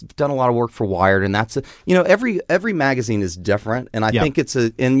 I've done a lot of work for Wired, and that's every magazine is different, and I think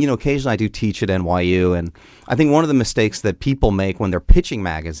and you know, occasionally I do teach at NYU, and I think one of the mistakes that people make when they're pitching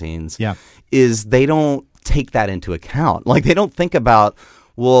magazines is they don't take that into account. Like they don't think about,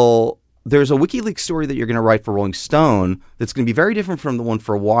 well, there's a WikiLeaks story that you're going to write for Rolling Stone that's going to be very different from the one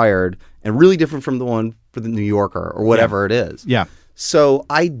for Wired, and really different from the one for the New Yorker or whatever it is. Yeah. So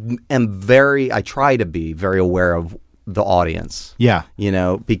I try to be very aware of the audience. Yeah. You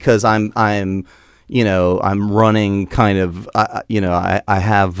know, because I'm running kind of, I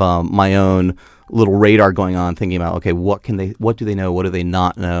have my own little radar going on, thinking about, okay, what do they know? What do they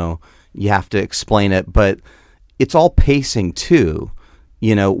not know? You have to explain it, but it's all pacing too,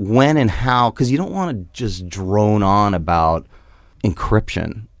 you know, when and how, because you don't want to just drone on about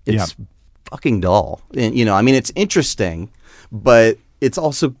encryption. It's fucking dull. And, you know, I mean, it's interesting, but it's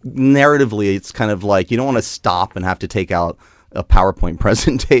also narratively, it's kind of like you don't want to stop and have to take out a PowerPoint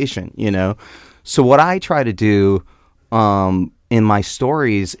presentation, you know? So what I try to do in my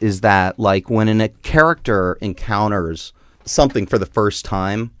stories is that, like, when a character encounters something for the first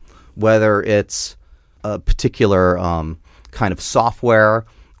time, whether it's a particular kind of software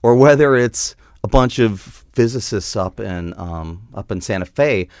or whether it's a bunch of physicists up in Santa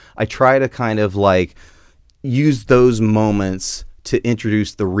Fe, I try to kind of like use those moments to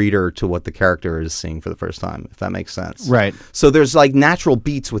introduce the reader to what the character is seeing for the first time, if that makes sense. Right. So there's like natural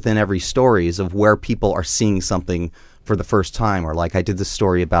beats within every stories of where people are seeing something for the first time. Or like I did this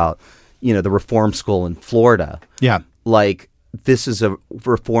story about, you know, the reform school in Florida. Yeah. Like this is a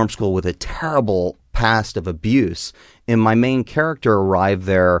reform school with a terrible past of abuse. And my main character arrived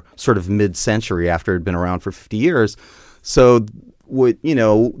there sort of mid-century after it had been around for 50 years. So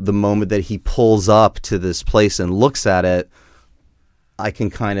the moment that he pulls up to this place and looks at it, I can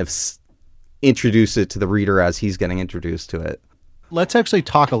kind of introduce it to the reader as he's getting introduced to it. Let's actually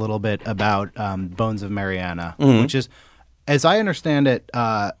talk a little bit about Bones of Mariana, which is, as I understand it,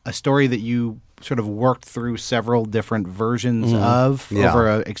 a story that you sort of worked through several different versions of over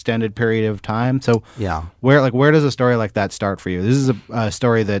an extended period of time. So where does a story like that start for you? This is a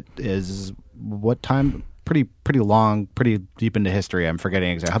story that is what time? Pretty long, pretty deep into history. I'm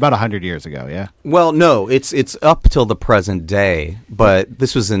forgetting exactly. About 100 years ago, yeah? Well, no, it's up till the present day, but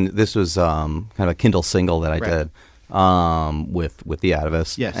this was kind of a Kindle single that I did with the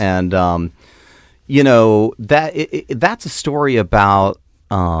Atavists. Yes. And that's a story about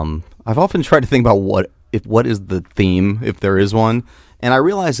I've often tried to think about what is the theme, if there is one. And I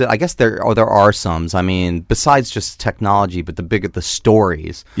realize that I guess there are some. I mean, besides just technology, but the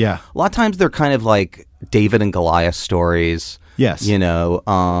stories. Yeah. A lot of times they're kind of like David and Goliath stories. Yes. You know,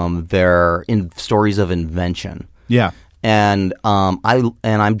 they're stories of invention. Yeah. And I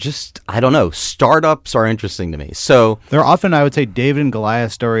don't know. Startups are interesting to me. So they're often, I would say, David and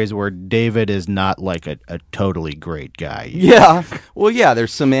Goliath stories where David is not like a totally great guy. Yeah. Well, yeah.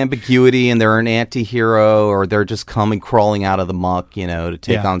 There's some ambiguity, and they're an anti-hero, or they're just crawling out of the muck, you know, to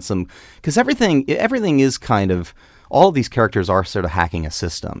take on some. Because everything is kind of, all of these characters are sort of hacking a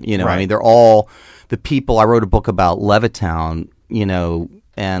system. You know, I mean, they're all the people. I wrote a book about Levittown. You know.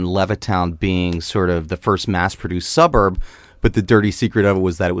 And Levittown being sort of the first mass-produced suburb, but the dirty secret of it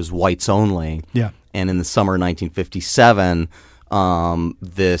was that it was whites only. Yeah. And in the summer of 1957,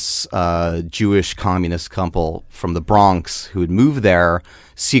 this Jewish communist couple from the Bronx who had moved there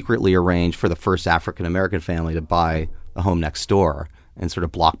secretly arranged for the first African-American family to buy a home next door and sort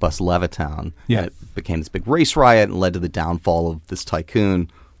of blockbust Levittown. Yeah. And it became this big race riot and led to the downfall of this tycoon,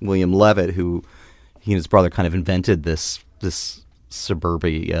 William Levitt, who he and his brother kind of invented this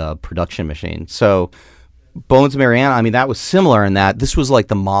suburbia production machine. So Bones of Mariana, I mean, that was similar in that this was like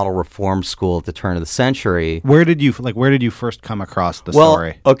the model reform school at the turn of the century. Where did you first come across the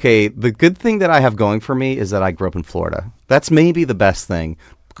story? Okay, the good thing that I have going for me is that I grew up in Florida. That's maybe the best thing.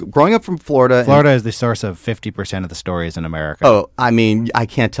 Growing up from Florida. Florida is the source of 50% of the stories in America. Oh, I mean, I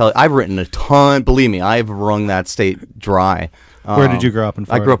can't tell. I've written a ton. Believe me, I've wrung that state dry. Where did you grow up in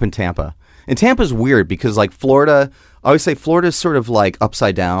Florida? I grew up in Tampa. And Tampa's weird because, like, Florida, I always say Florida is sort of like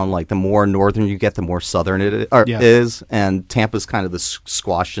upside down. Like, the more northern you get, the more southern it is. And Tampa's kind of the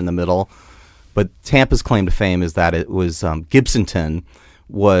squashed in the middle. But Tampa's claim to fame is that it was Gibsonton,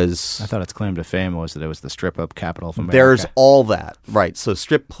 was... I thought its claim to fame was that it was the strip club capital of America. There's all that, right. So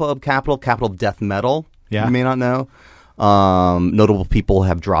strip club capital of death metal, you may not know. Notable people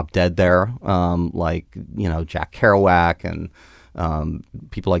have dropped dead there, like, Jack Kerouac and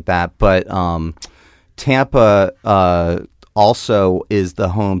people like that. But Tampa also is the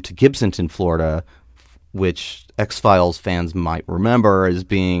home to Gibsonton, Florida, which X-Files fans might remember as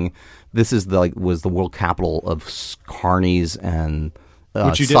being... This is was the world capital of carnies and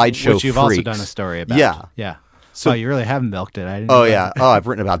sideshow which you've freaks. Also done a story about. Yeah. So you really have milked it. I didn't know that. I've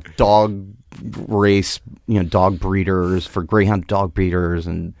written about dog race, dog breeders for greyhound dog breeders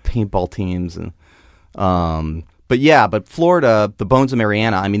and paintball teams and but Florida, the Bones of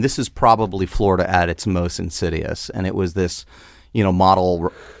Mariana. I mean, this is probably Florida at its most insidious, and it was this,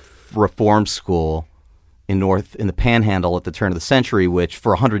 model reform school in the Panhandle at the turn of the century, which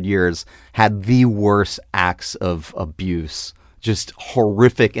for 100 years had the worst acts of abuse, just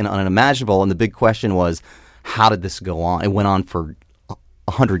horrific and unimaginable. And the big question was, how did this go on? It went on for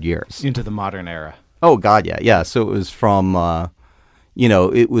 100 years. Into the modern era. Oh, God, yeah. Yeah, so it was from,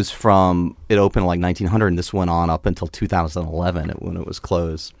 it opened like 1900, and this went on up until 2011 when it was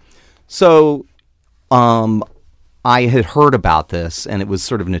closed. So I had heard about this, and it was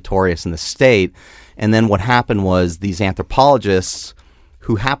sort of notorious in the state. And then what happened was these anthropologists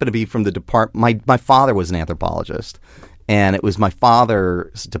who happened to be from the department. My father was an anthropologist, and it was my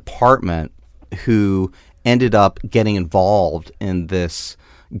father's department who ended up getting involved in this,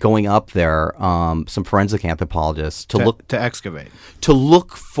 going up there, some forensic anthropologists to excavate, to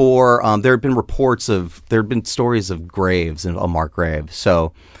look for. There had been stories of graves and unmarked graves.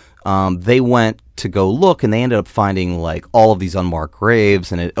 So they went to go look, and they ended up finding like all of these unmarked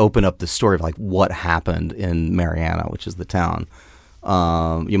graves, and it opened up the story of like what happened in Mariana, which is the town.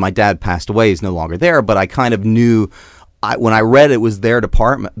 My dad passed away; he's no longer there, but I kind of knew. When I read it was their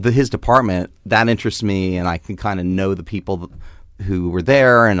department, his department, that interests me, and I can kind of know the people who were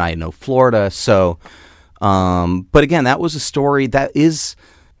there, and I know Florida. So, but again, that was a story that is,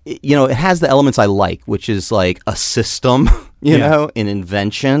 it has the elements I like, which is like a system, an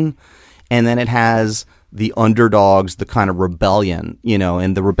invention, and then it has the underdogs, the kind of rebellion,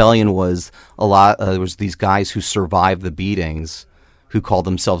 and the rebellion was there was these guys who survived the beatings, who called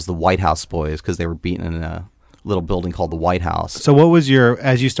themselves the White House Boys because they were beaten in a little building called the White House. So what was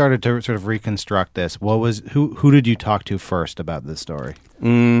as you started to sort of reconstruct this, who did you talk to first about this story?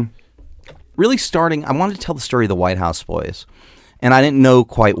 Really I wanted to tell the story of the White House Boys, and I didn't know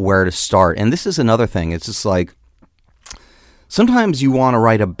quite where to start. And this is another thing. It's just like, sometimes you want to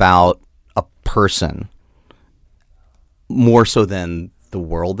write about a person more so than the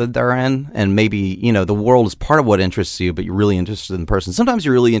world that they're in, and maybe the world is part of what interests you, but you're really interested in the person. Sometimes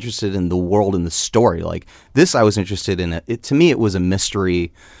you're really interested in the world and the story. Like this, I was interested in it. To me, it was a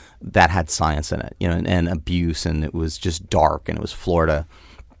mystery that had science in it, and abuse, and it was just dark, and it was Florida.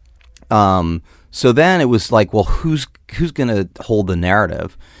 So then it was like, well, who's going to hold the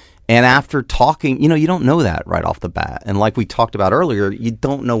narrative? And after talking, you don't know that right off the bat. And like we talked about earlier, you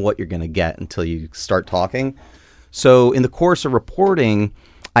don't know what you're going to get until you start talking. So in the course of reporting,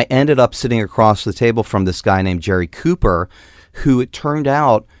 I ended up sitting across the table from this guy named Jerry Cooper, who it turned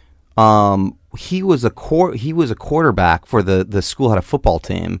out he was a quarterback for the school had a football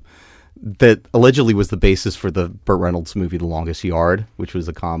team that allegedly was the basis for the Burt Reynolds movie The Longest Yard, which was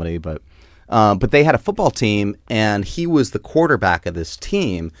a comedy. But they had a football team, and he was the quarterback of this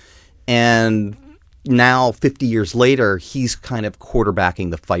team. And now, 50 years later, he's kind of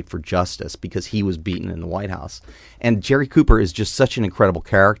quarterbacking the fight for justice because he was beaten in the White House. And Jerry Cooper is just such an incredible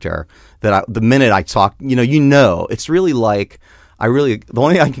character that the minute I talk, it's really like, the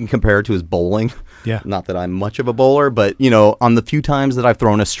only thing I can compare it to is bowling. Yeah. Not that I'm much of a bowler, but, on the few times that I've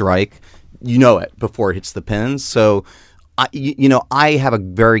thrown a strike, it before it hits the pins. So, I have a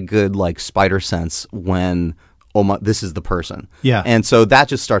very good, spider sense when... this is the person. Yeah. And so that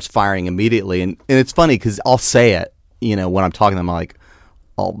just starts firing immediately. And it's funny because I'll say it, when I'm talking to them,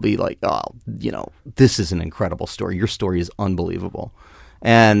 I'll be like, oh, this is an incredible story. Your story is unbelievable.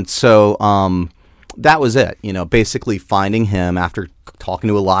 And so that was it, basically finding him after talking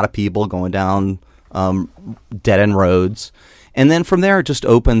to a lot of people, going down dead-end roads. And then from there, it just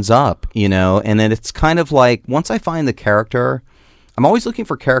opens up, and then it's kind of like, once I find the character, I'm always looking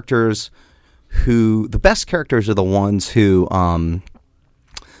for characters the best characters are the ones who,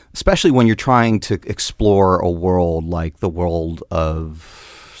 especially when you're trying to explore a world like the world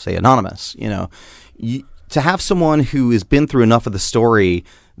of, say, Anonymous, to have someone who has been through enough of the story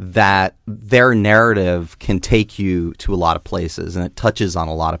that their narrative can take you to a lot of places and it touches on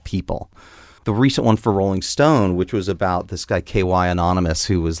a lot of people. the recent one for Rolling Stone, which was about this guy KY Anonymous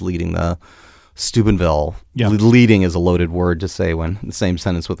who was leading the Steubenville. Yeah. Leading is a loaded word to say when in the same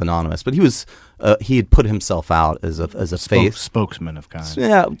sentence with Anonymous, but he had put himself out as a face spokesman of kind.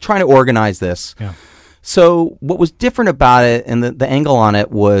 Yeah, trying to organize this. Yeah. So what was different about it, and the angle on it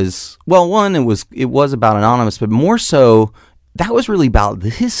was, well, one, it was about Anonymous, but more so, that was really about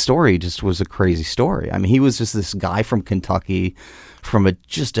his story. Just was a crazy story. I mean, he was just this guy from Kentucky, from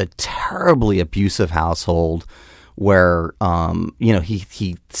just a terribly abusive household, where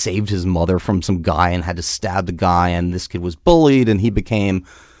he saved his mother from some guy and had to stab the guy, and this kid was bullied, and he became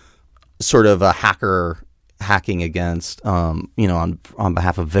sort of a hacking against on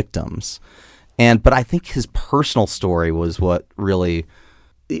behalf of victims. But I think his personal story was what really,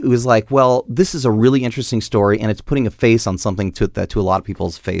 it was like, well, this is a really interesting story, and it's putting a face on something that to a lot of people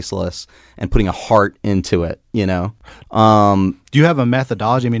is faceless, and putting a heart into it, you know? Do you have a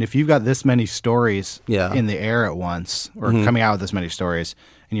methodology? I mean, if you've got this many stories Yeah. in the air at once, or coming out with this many stories,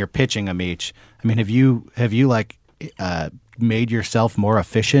 and you're pitching them each, I mean, have you made yourself more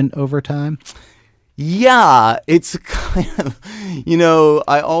efficient over time? Yeah, it's kind of,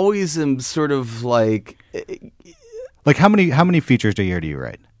 I always am sort of like how many features a year do you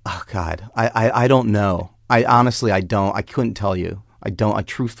write? Oh God, I don't know. I honestly, I don't. I couldn't tell you. I don't. I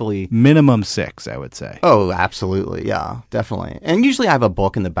truthfully. Minimum 6, I would say. Oh, absolutely. Yeah, definitely. And usually I have a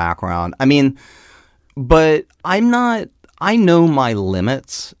book in the background. I mean, but I'm not. I know my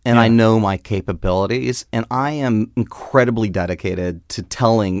limits and I know my capabilities, and I am incredibly dedicated to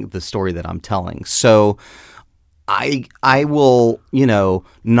telling the story that I'm telling. So I will,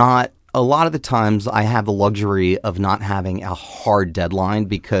 not a lot of the times I have the luxury of not having a hard deadline,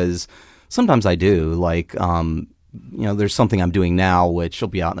 because sometimes I do. Like, there's something I'm doing now which will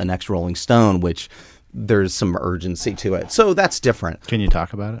be out in the next Rolling Stone, which there's some urgency to it. So that's different. Can you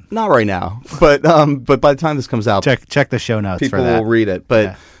talk about it? Not right now, but by the time this comes out, check the show notes people for that. will read it.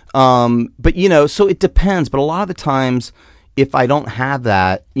 But so it depends. But a lot of the times, if I don't have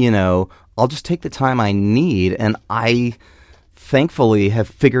that, I'll just take the time I need, and I thankfully have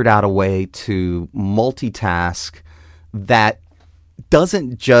figured out a way to multitask that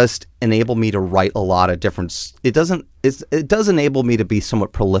doesn't just enable me to write a lot of different. It does enable me to be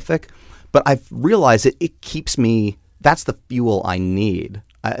somewhat prolific. But I've realized it keeps me, that's the fuel I need.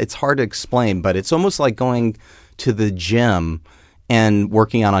 It's hard to explain, but it's almost like going to the gym and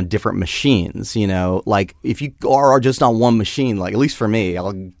working on different machines, like if you are just on one machine, like at least for me,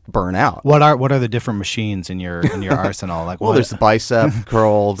 I'll burn out. What are the different machines in your arsenal? Like, well, there's the bicep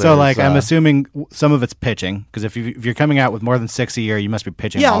curl. So I'm assuming some of it's pitching, because if you're coming out with more than 6 a year, you must be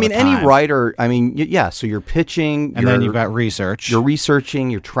pitching. Yeah, all the time. Any writer. So you're pitching, and then you've got research. You're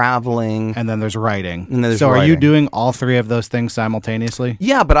researching, you're traveling, and then there's writing. Are you doing all three of those things simultaneously?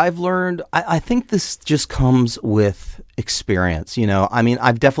 Yeah, but I've learned. I think this just comes with experience.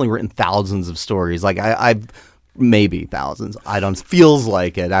 I've definitely written thousands of stories. Like I've maybe thousands. I don't. Feels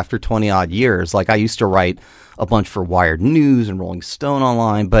like it after 20 odd years. Like I used to write a bunch for Wired News and Rolling Stone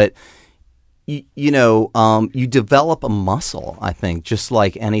Online, but you develop a muscle. I think just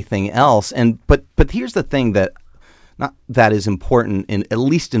like anything else. And but here's the thing that is important at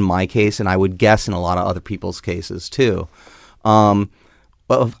least in my case, and I would guess in a lot of other people's cases too.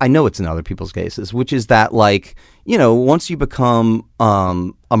 Well, I know it's in other people's cases, which is that, like, once you become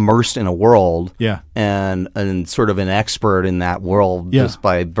immersed in a world and sort of an expert in that world just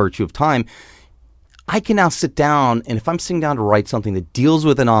by virtue of time, I can now sit down, and if I'm sitting down to write something that deals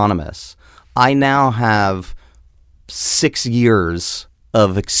with Anonymous, I now have 6 years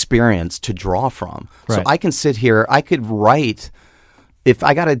of experience to draw from. Right. So I can sit here, I could write... If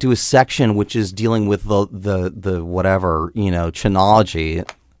I got to do a section which is dealing with the whatever,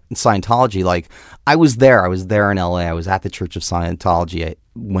 Chinology, Scientology, like I was there in LA. I was at the Church of Scientology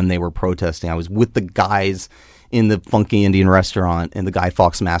when they were protesting. I was with the guys in the funky Indian restaurant and the Guy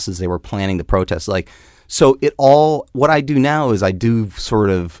Fawkes masses. They were planning the protest. What I do now is I do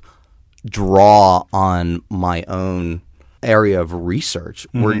sort of draw on my own area of research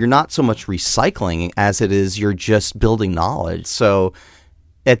where you're not so much recycling as it is you're just building knowledge. So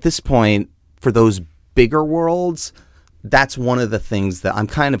at this point, for those bigger worlds, that's one of the things that I'm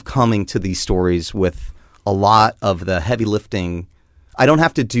kind of coming to these stories with a lot of the heavy lifting. I don't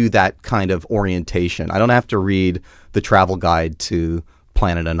have to do that kind of orientation. I don't have to read the travel guide to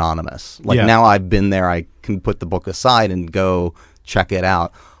Planet Anonymous. Now I've been there, I can put the book aside and go check it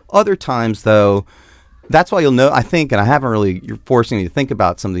out. Other times, though, that's why you'll know, I think, and I haven't really, you're forcing me to think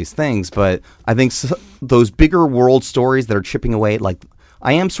about some of these things, but I think those bigger world stories that are chipping away, like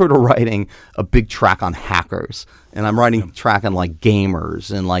I am sort of writing a big track on hackers, and I'm writing a track on like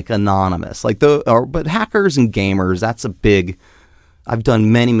gamers and like anonymous, but hackers and gamers. That's a big. I've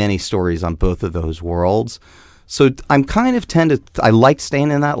done many stories on both of those worlds, so I'm kind of I like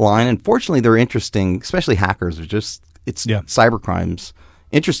staying in that line. And fortunately, they're interesting, especially hackers. Cybercrimes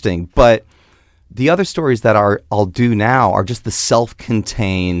interesting, but the other stories that I'll do now are just the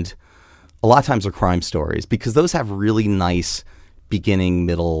self-contained. A lot of times are crime stories because those have really nice beginning,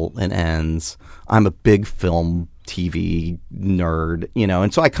 middle, and ends. I'm a big film, TV nerd,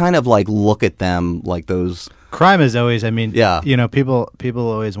 and so I kind of like look at them like those. Crime is always, people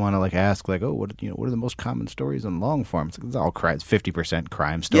always want to like ask like, oh, what are the most common stories in long form? It's all crime. It's 50%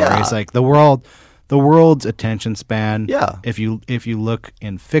 crime stories. Yeah. Like the world's attention span. Yeah. If you look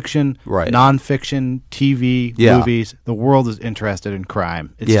in fiction, right, nonfiction, TV, movies, the world is interested in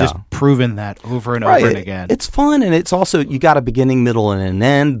crime. It's just proven that over and over and again. It's fun, and it's also you got a beginning, middle, and an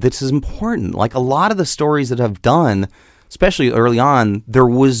end. This is important. Like a lot of the stories that I've done, especially early on, there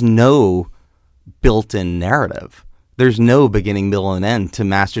was no built-in narrative. There's no beginning, middle, and end to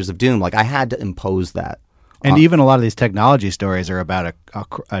Masters of Doom. Like I had to impose that. And even a lot of these technology stories are about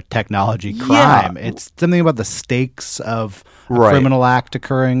a technology crime. Yeah. It's something about the stakes of a criminal act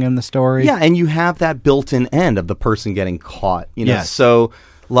occurring in the story. Yeah, and you have that built-in end of the person getting caught. Yes. So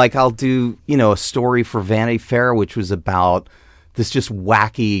like I'll do a story for Vanity Fair, which was about this just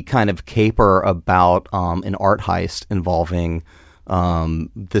wacky kind of caper about an art heist involving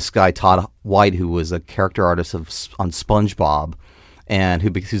this guy Todd White, who was a character artist on SpongeBob. And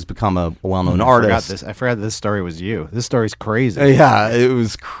who's become a well-known artist. I forgot this story was you. This story's crazy. Yeah, it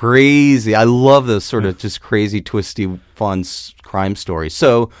was crazy. I love those sort of just crazy, twisty, fun crime stories.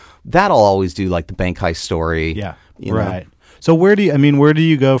 So that I'll always do, like the bank heist story. Yeah, right. So where do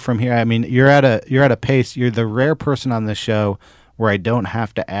you go from here? I mean, you're at a pace. You're the rare person on this show where I don't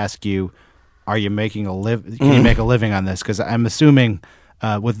have to ask you, are you making can you make a living on this? Because I'm assuming.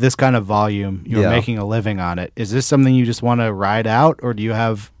 With this kind of volume, you're making a living on it. Is this something you just want to ride out, or do you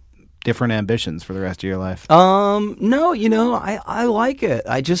have different ambitions for the rest of your life? No, I like it.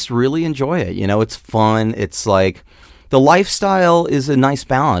 I just really enjoy it. It's fun. It's like the lifestyle is a nice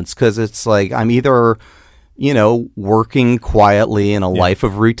balance because it's like I'm either, working quietly in a life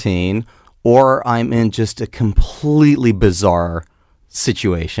of routine, or I'm in just a completely bizarre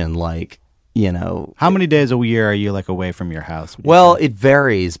situation like, How many days a year are you like away from your house? Well, it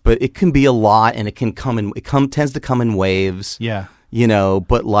varies, but it can be a lot, and it can tends to come in waves. Yeah.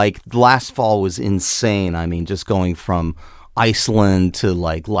 But like last fall was insane. I mean, just going from Iceland to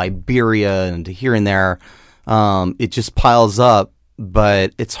like Liberia and to here and there, it just piles up.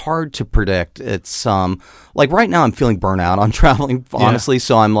 But it's hard to predict. It's like right now I'm feeling burnout on traveling, honestly.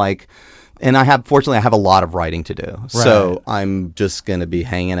 So I'm like. And fortunately, I have a lot of writing to do, so I'm just going to be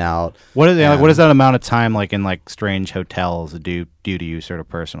hanging out. What is that amount of time like in like strange hotels do to you sort of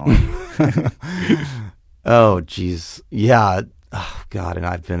personally? Oh, geez, yeah, oh, God, and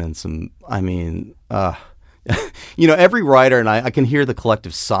I've been in some. I mean, every writer, and I can hear the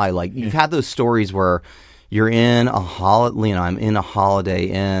collective sigh. Like you've had those stories where you're in a holiday. I'm in a Holiday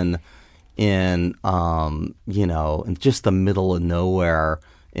Inn in just the middle of nowhere.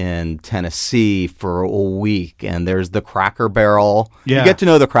 In Tennessee for a week, and there's the Cracker Barrel. Yeah. You get to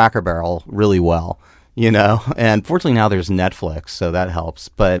know the Cracker Barrel really well, and fortunately now there's Netflix, so that helps.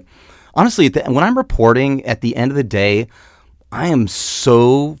 But honestly, when I'm reporting at the end of the day, I am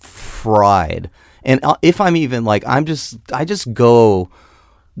so fried. And if I'm even like, I just go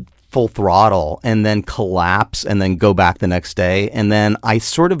full throttle and then collapse and then go back the next day. And then I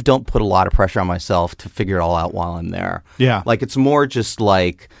sort of don't put a lot of pressure on myself to figure it all out while I'm there. Yeah. Like it's more just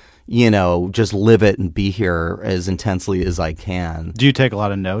like, just live it and be here as intensely as I can. Do you take a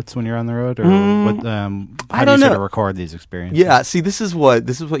lot of notes when you're on the road, or how do you sort of record these experiences? Yeah. See, this is what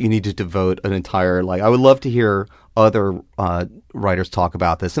you need to devote an entire, I would love to hear other writers talk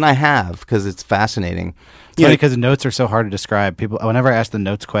about this. And I have, because it's fascinating. It's funny because notes are so hard to describe. Whenever I ask the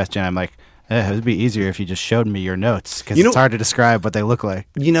notes question, I'm like, it would be easier if you just showed me your notes, because it's hard to describe what they look like.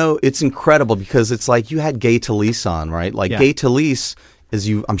 It's incredible because it's like you had Gay Talese on, right? Like Gay Talese,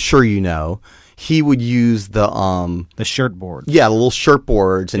 I'm sure he would use the shirt boards. Yeah, the little shirt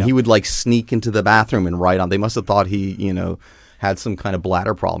boards, and he would like sneak into the bathroom and write on. They must have thought he, had some kind of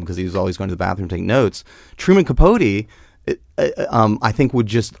bladder problem because he was always going to the bathroom to take notes. Truman Capote, I think, would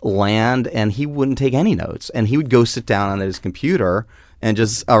just land and he wouldn't take any notes, and he would go sit down on his computer and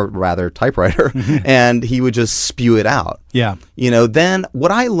or rather typewriter, and he would just spew it out. Yeah. Then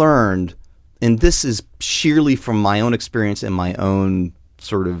what I learned, and this is sheerly from my own experience and my own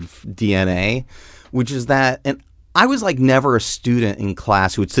sort of DNA, which is that, and I was like never a student in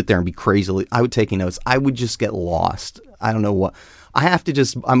class who would sit there and be crazy. I would take notes. I would just get lost. I don't know what.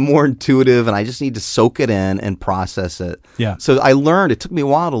 I'm more intuitive, and I just need to soak it in and process it. Yeah. So it took me a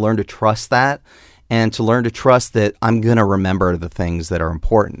while to learn to trust that, and to learn to trust that I'm going to remember the things that are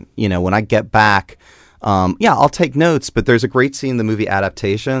important. You know, when I get back, I'll take notes, but there's a great scene in the movie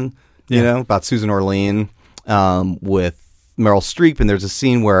Adaptation, you know, about Susan Orlean with Meryl Streep, and there's a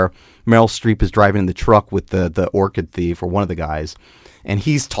scene where Meryl Streep is driving in the truck with the orchid thief, or one of the guys, and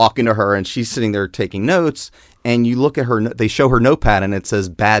he's talking to her, and she's sitting there taking notes, and you look at her, they show her notepad, and it says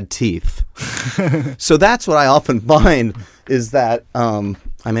bad teeth. So that's what I often find is that I'm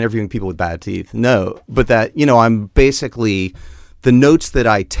interviewing people with bad teeth. No, but that, you know, I'm basically, the notes that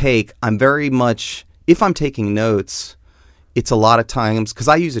I take, I'm very much, if I'm taking notes, it's a lot of times, because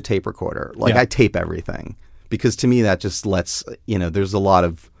I use a tape recorder. Like, I tape everything, because to me that just lets, you know, there's a lot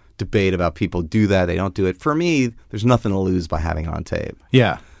of debate about people do that, they don't do it. For me, there's nothing to lose by having it on tape.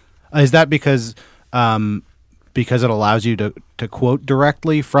 Yeah. Is that because it allows you to quote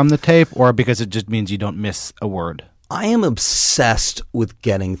directly from the tape, or because it just means you don't miss a word? I am obsessed with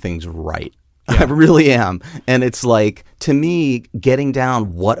getting things right. I really am. And it's like, to me, getting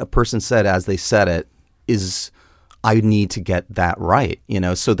down what a person said as they said it is, I need to get that right, you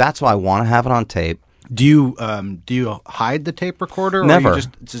know? So that's why I want to have it on tape. Do you hide the tape recorder? Never. Or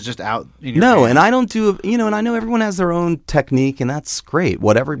it's just out in your No, hand? and I don't do, you know, and I know everyone has their own technique, and that's great.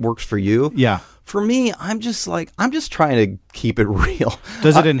 Whatever works for you. Yeah. For me, I'm just trying to keep it real.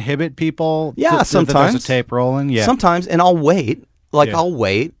 Does it inhibit people? Yeah, sometimes. There's a tape rolling? Yeah. Sometimes, and I'll wait. I'll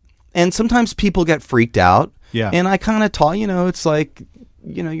wait. And sometimes people get freaked out. Yeah. And I kind of talk, you know, it's like,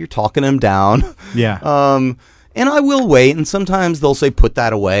 you know, you're talking them down. Yeah. And I will wait, and sometimes they'll say, put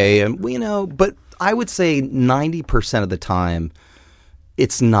that away, and, you know, but I would say 90% of the time,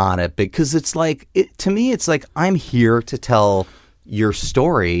 it's not a big, because it's like, to me, it's like, I'm here to tell your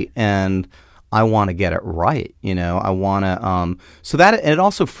story, and I want to get it right. You know, I want to, so that, and it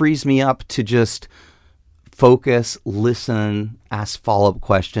also frees me up to just focus, listen, ask follow-up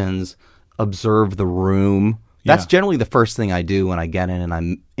questions, observe the room. That's generally the first thing I do when I get in and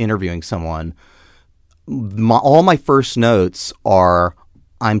I'm interviewing someone. All my first notes are,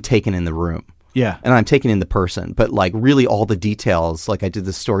 I'm taking in the room. Yeah. And I'm taking in the person. But like really all the details, like I did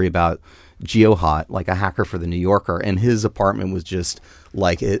this story about GeoHot, like a hacker for the New Yorker, and his apartment was just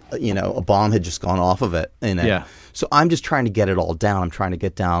like, it, you know, a bomb had just gone off of it in it. Yeah. So I'm just trying to get it all down. I'm trying to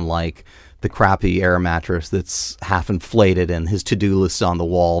get down like the crappy air mattress that's half inflated, and his to-do list on the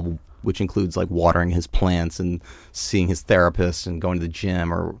wall, which includes like watering his plants and seeing his therapist and going to the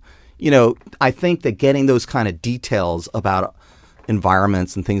gym, or, you know, I think that getting those kind of details about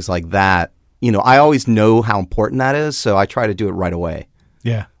environments and things like that, you know, I always know how important that is, so I try to do it right away.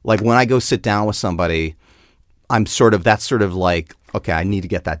 Yeah. Like when I go sit down with somebody, that's sort of like, okay, I need to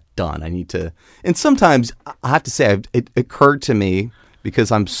get that done. I need to, and sometimes I have to say, it occurred to me,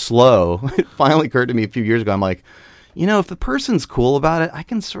 because I'm slow, it finally occurred to me a few years ago, I'm like, you know, if the person's cool about it, I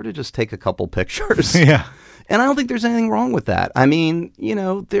can sort of just take a couple pictures. Yeah. And I don't think there's anything wrong with that. I mean, you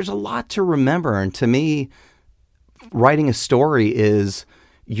know, there's a lot to remember. And to me, writing a story is,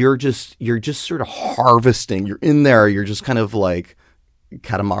 you're just sort of harvesting. You're in there. You're just kind of like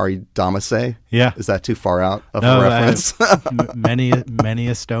Katamari Damacy. Yeah. Is that too far out of a reference? many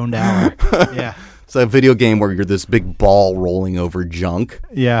a stoned hour. Yeah. It's a video game where you're this big ball rolling over junk.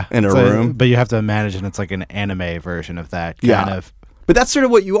 Yeah. In a room. But you have to imagine it's like an anime version of that kind of. But that's sort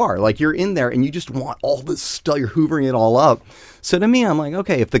of what you are. Like, you're in there and you just want all this stuff. You're hoovering it all up. So to me, I'm like,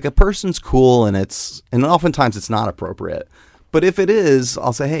 okay, if the person's cool and oftentimes it's not appropriate. But if it is,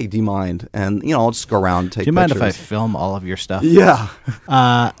 I'll say, hey, do you mind? And, you know, I'll just go around and take pictures. Do you mind if I film all of your stuff? Yeah.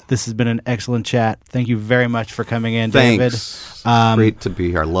 This has been an excellent chat. Thank you very much for coming in, Thanks. David. Great to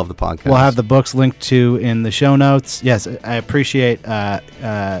be here. I love the podcast. We'll have the books linked to in the show notes. Yes, I appreciate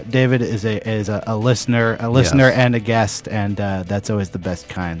David is a listener, and a guest, and that's always the best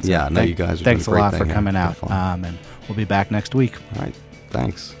kind. So you guys are thanks doing a lot great for thing coming here. out. And we'll be back next week. All right.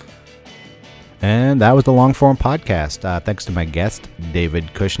 Thanks. And that was the Long Form Podcast. Thanks to my guest,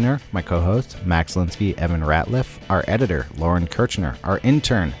 David Kushner, my co-host, Max Linsky, Evan Ratliff, our editor, Lauren Kirchner, our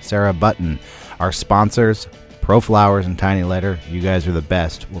intern, Sarah Button, our sponsors, ProFlowers and Tiny Letter. You guys are the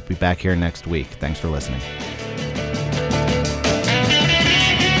best. We'll be back here next week. Thanks for listening.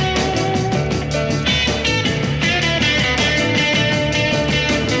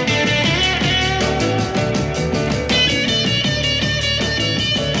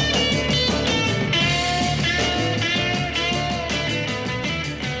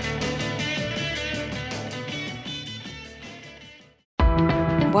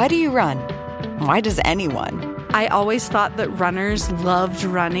 Why do you run? Why does anyone? I always thought that runners loved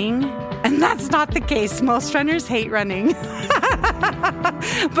running, and that's not the case. Most runners hate running,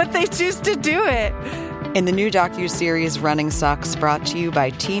 but they choose to do it. In the new docuseries Running Sucks, brought to you by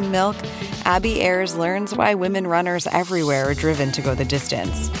Teen Milk, Abby Ayers learns why women runners everywhere are driven to go the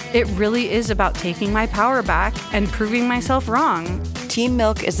distance. It really is about taking my power back and proving myself wrong. Teen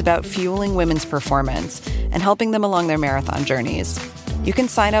Milk is about fueling women's performance and helping them along their marathon journeys. You can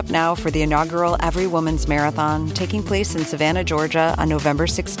sign up now for the inaugural Every Woman's Marathon taking place in Savannah, Georgia on November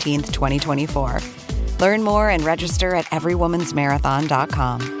 16th, 2024. Learn more and register at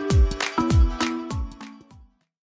everywomansmarathon.com.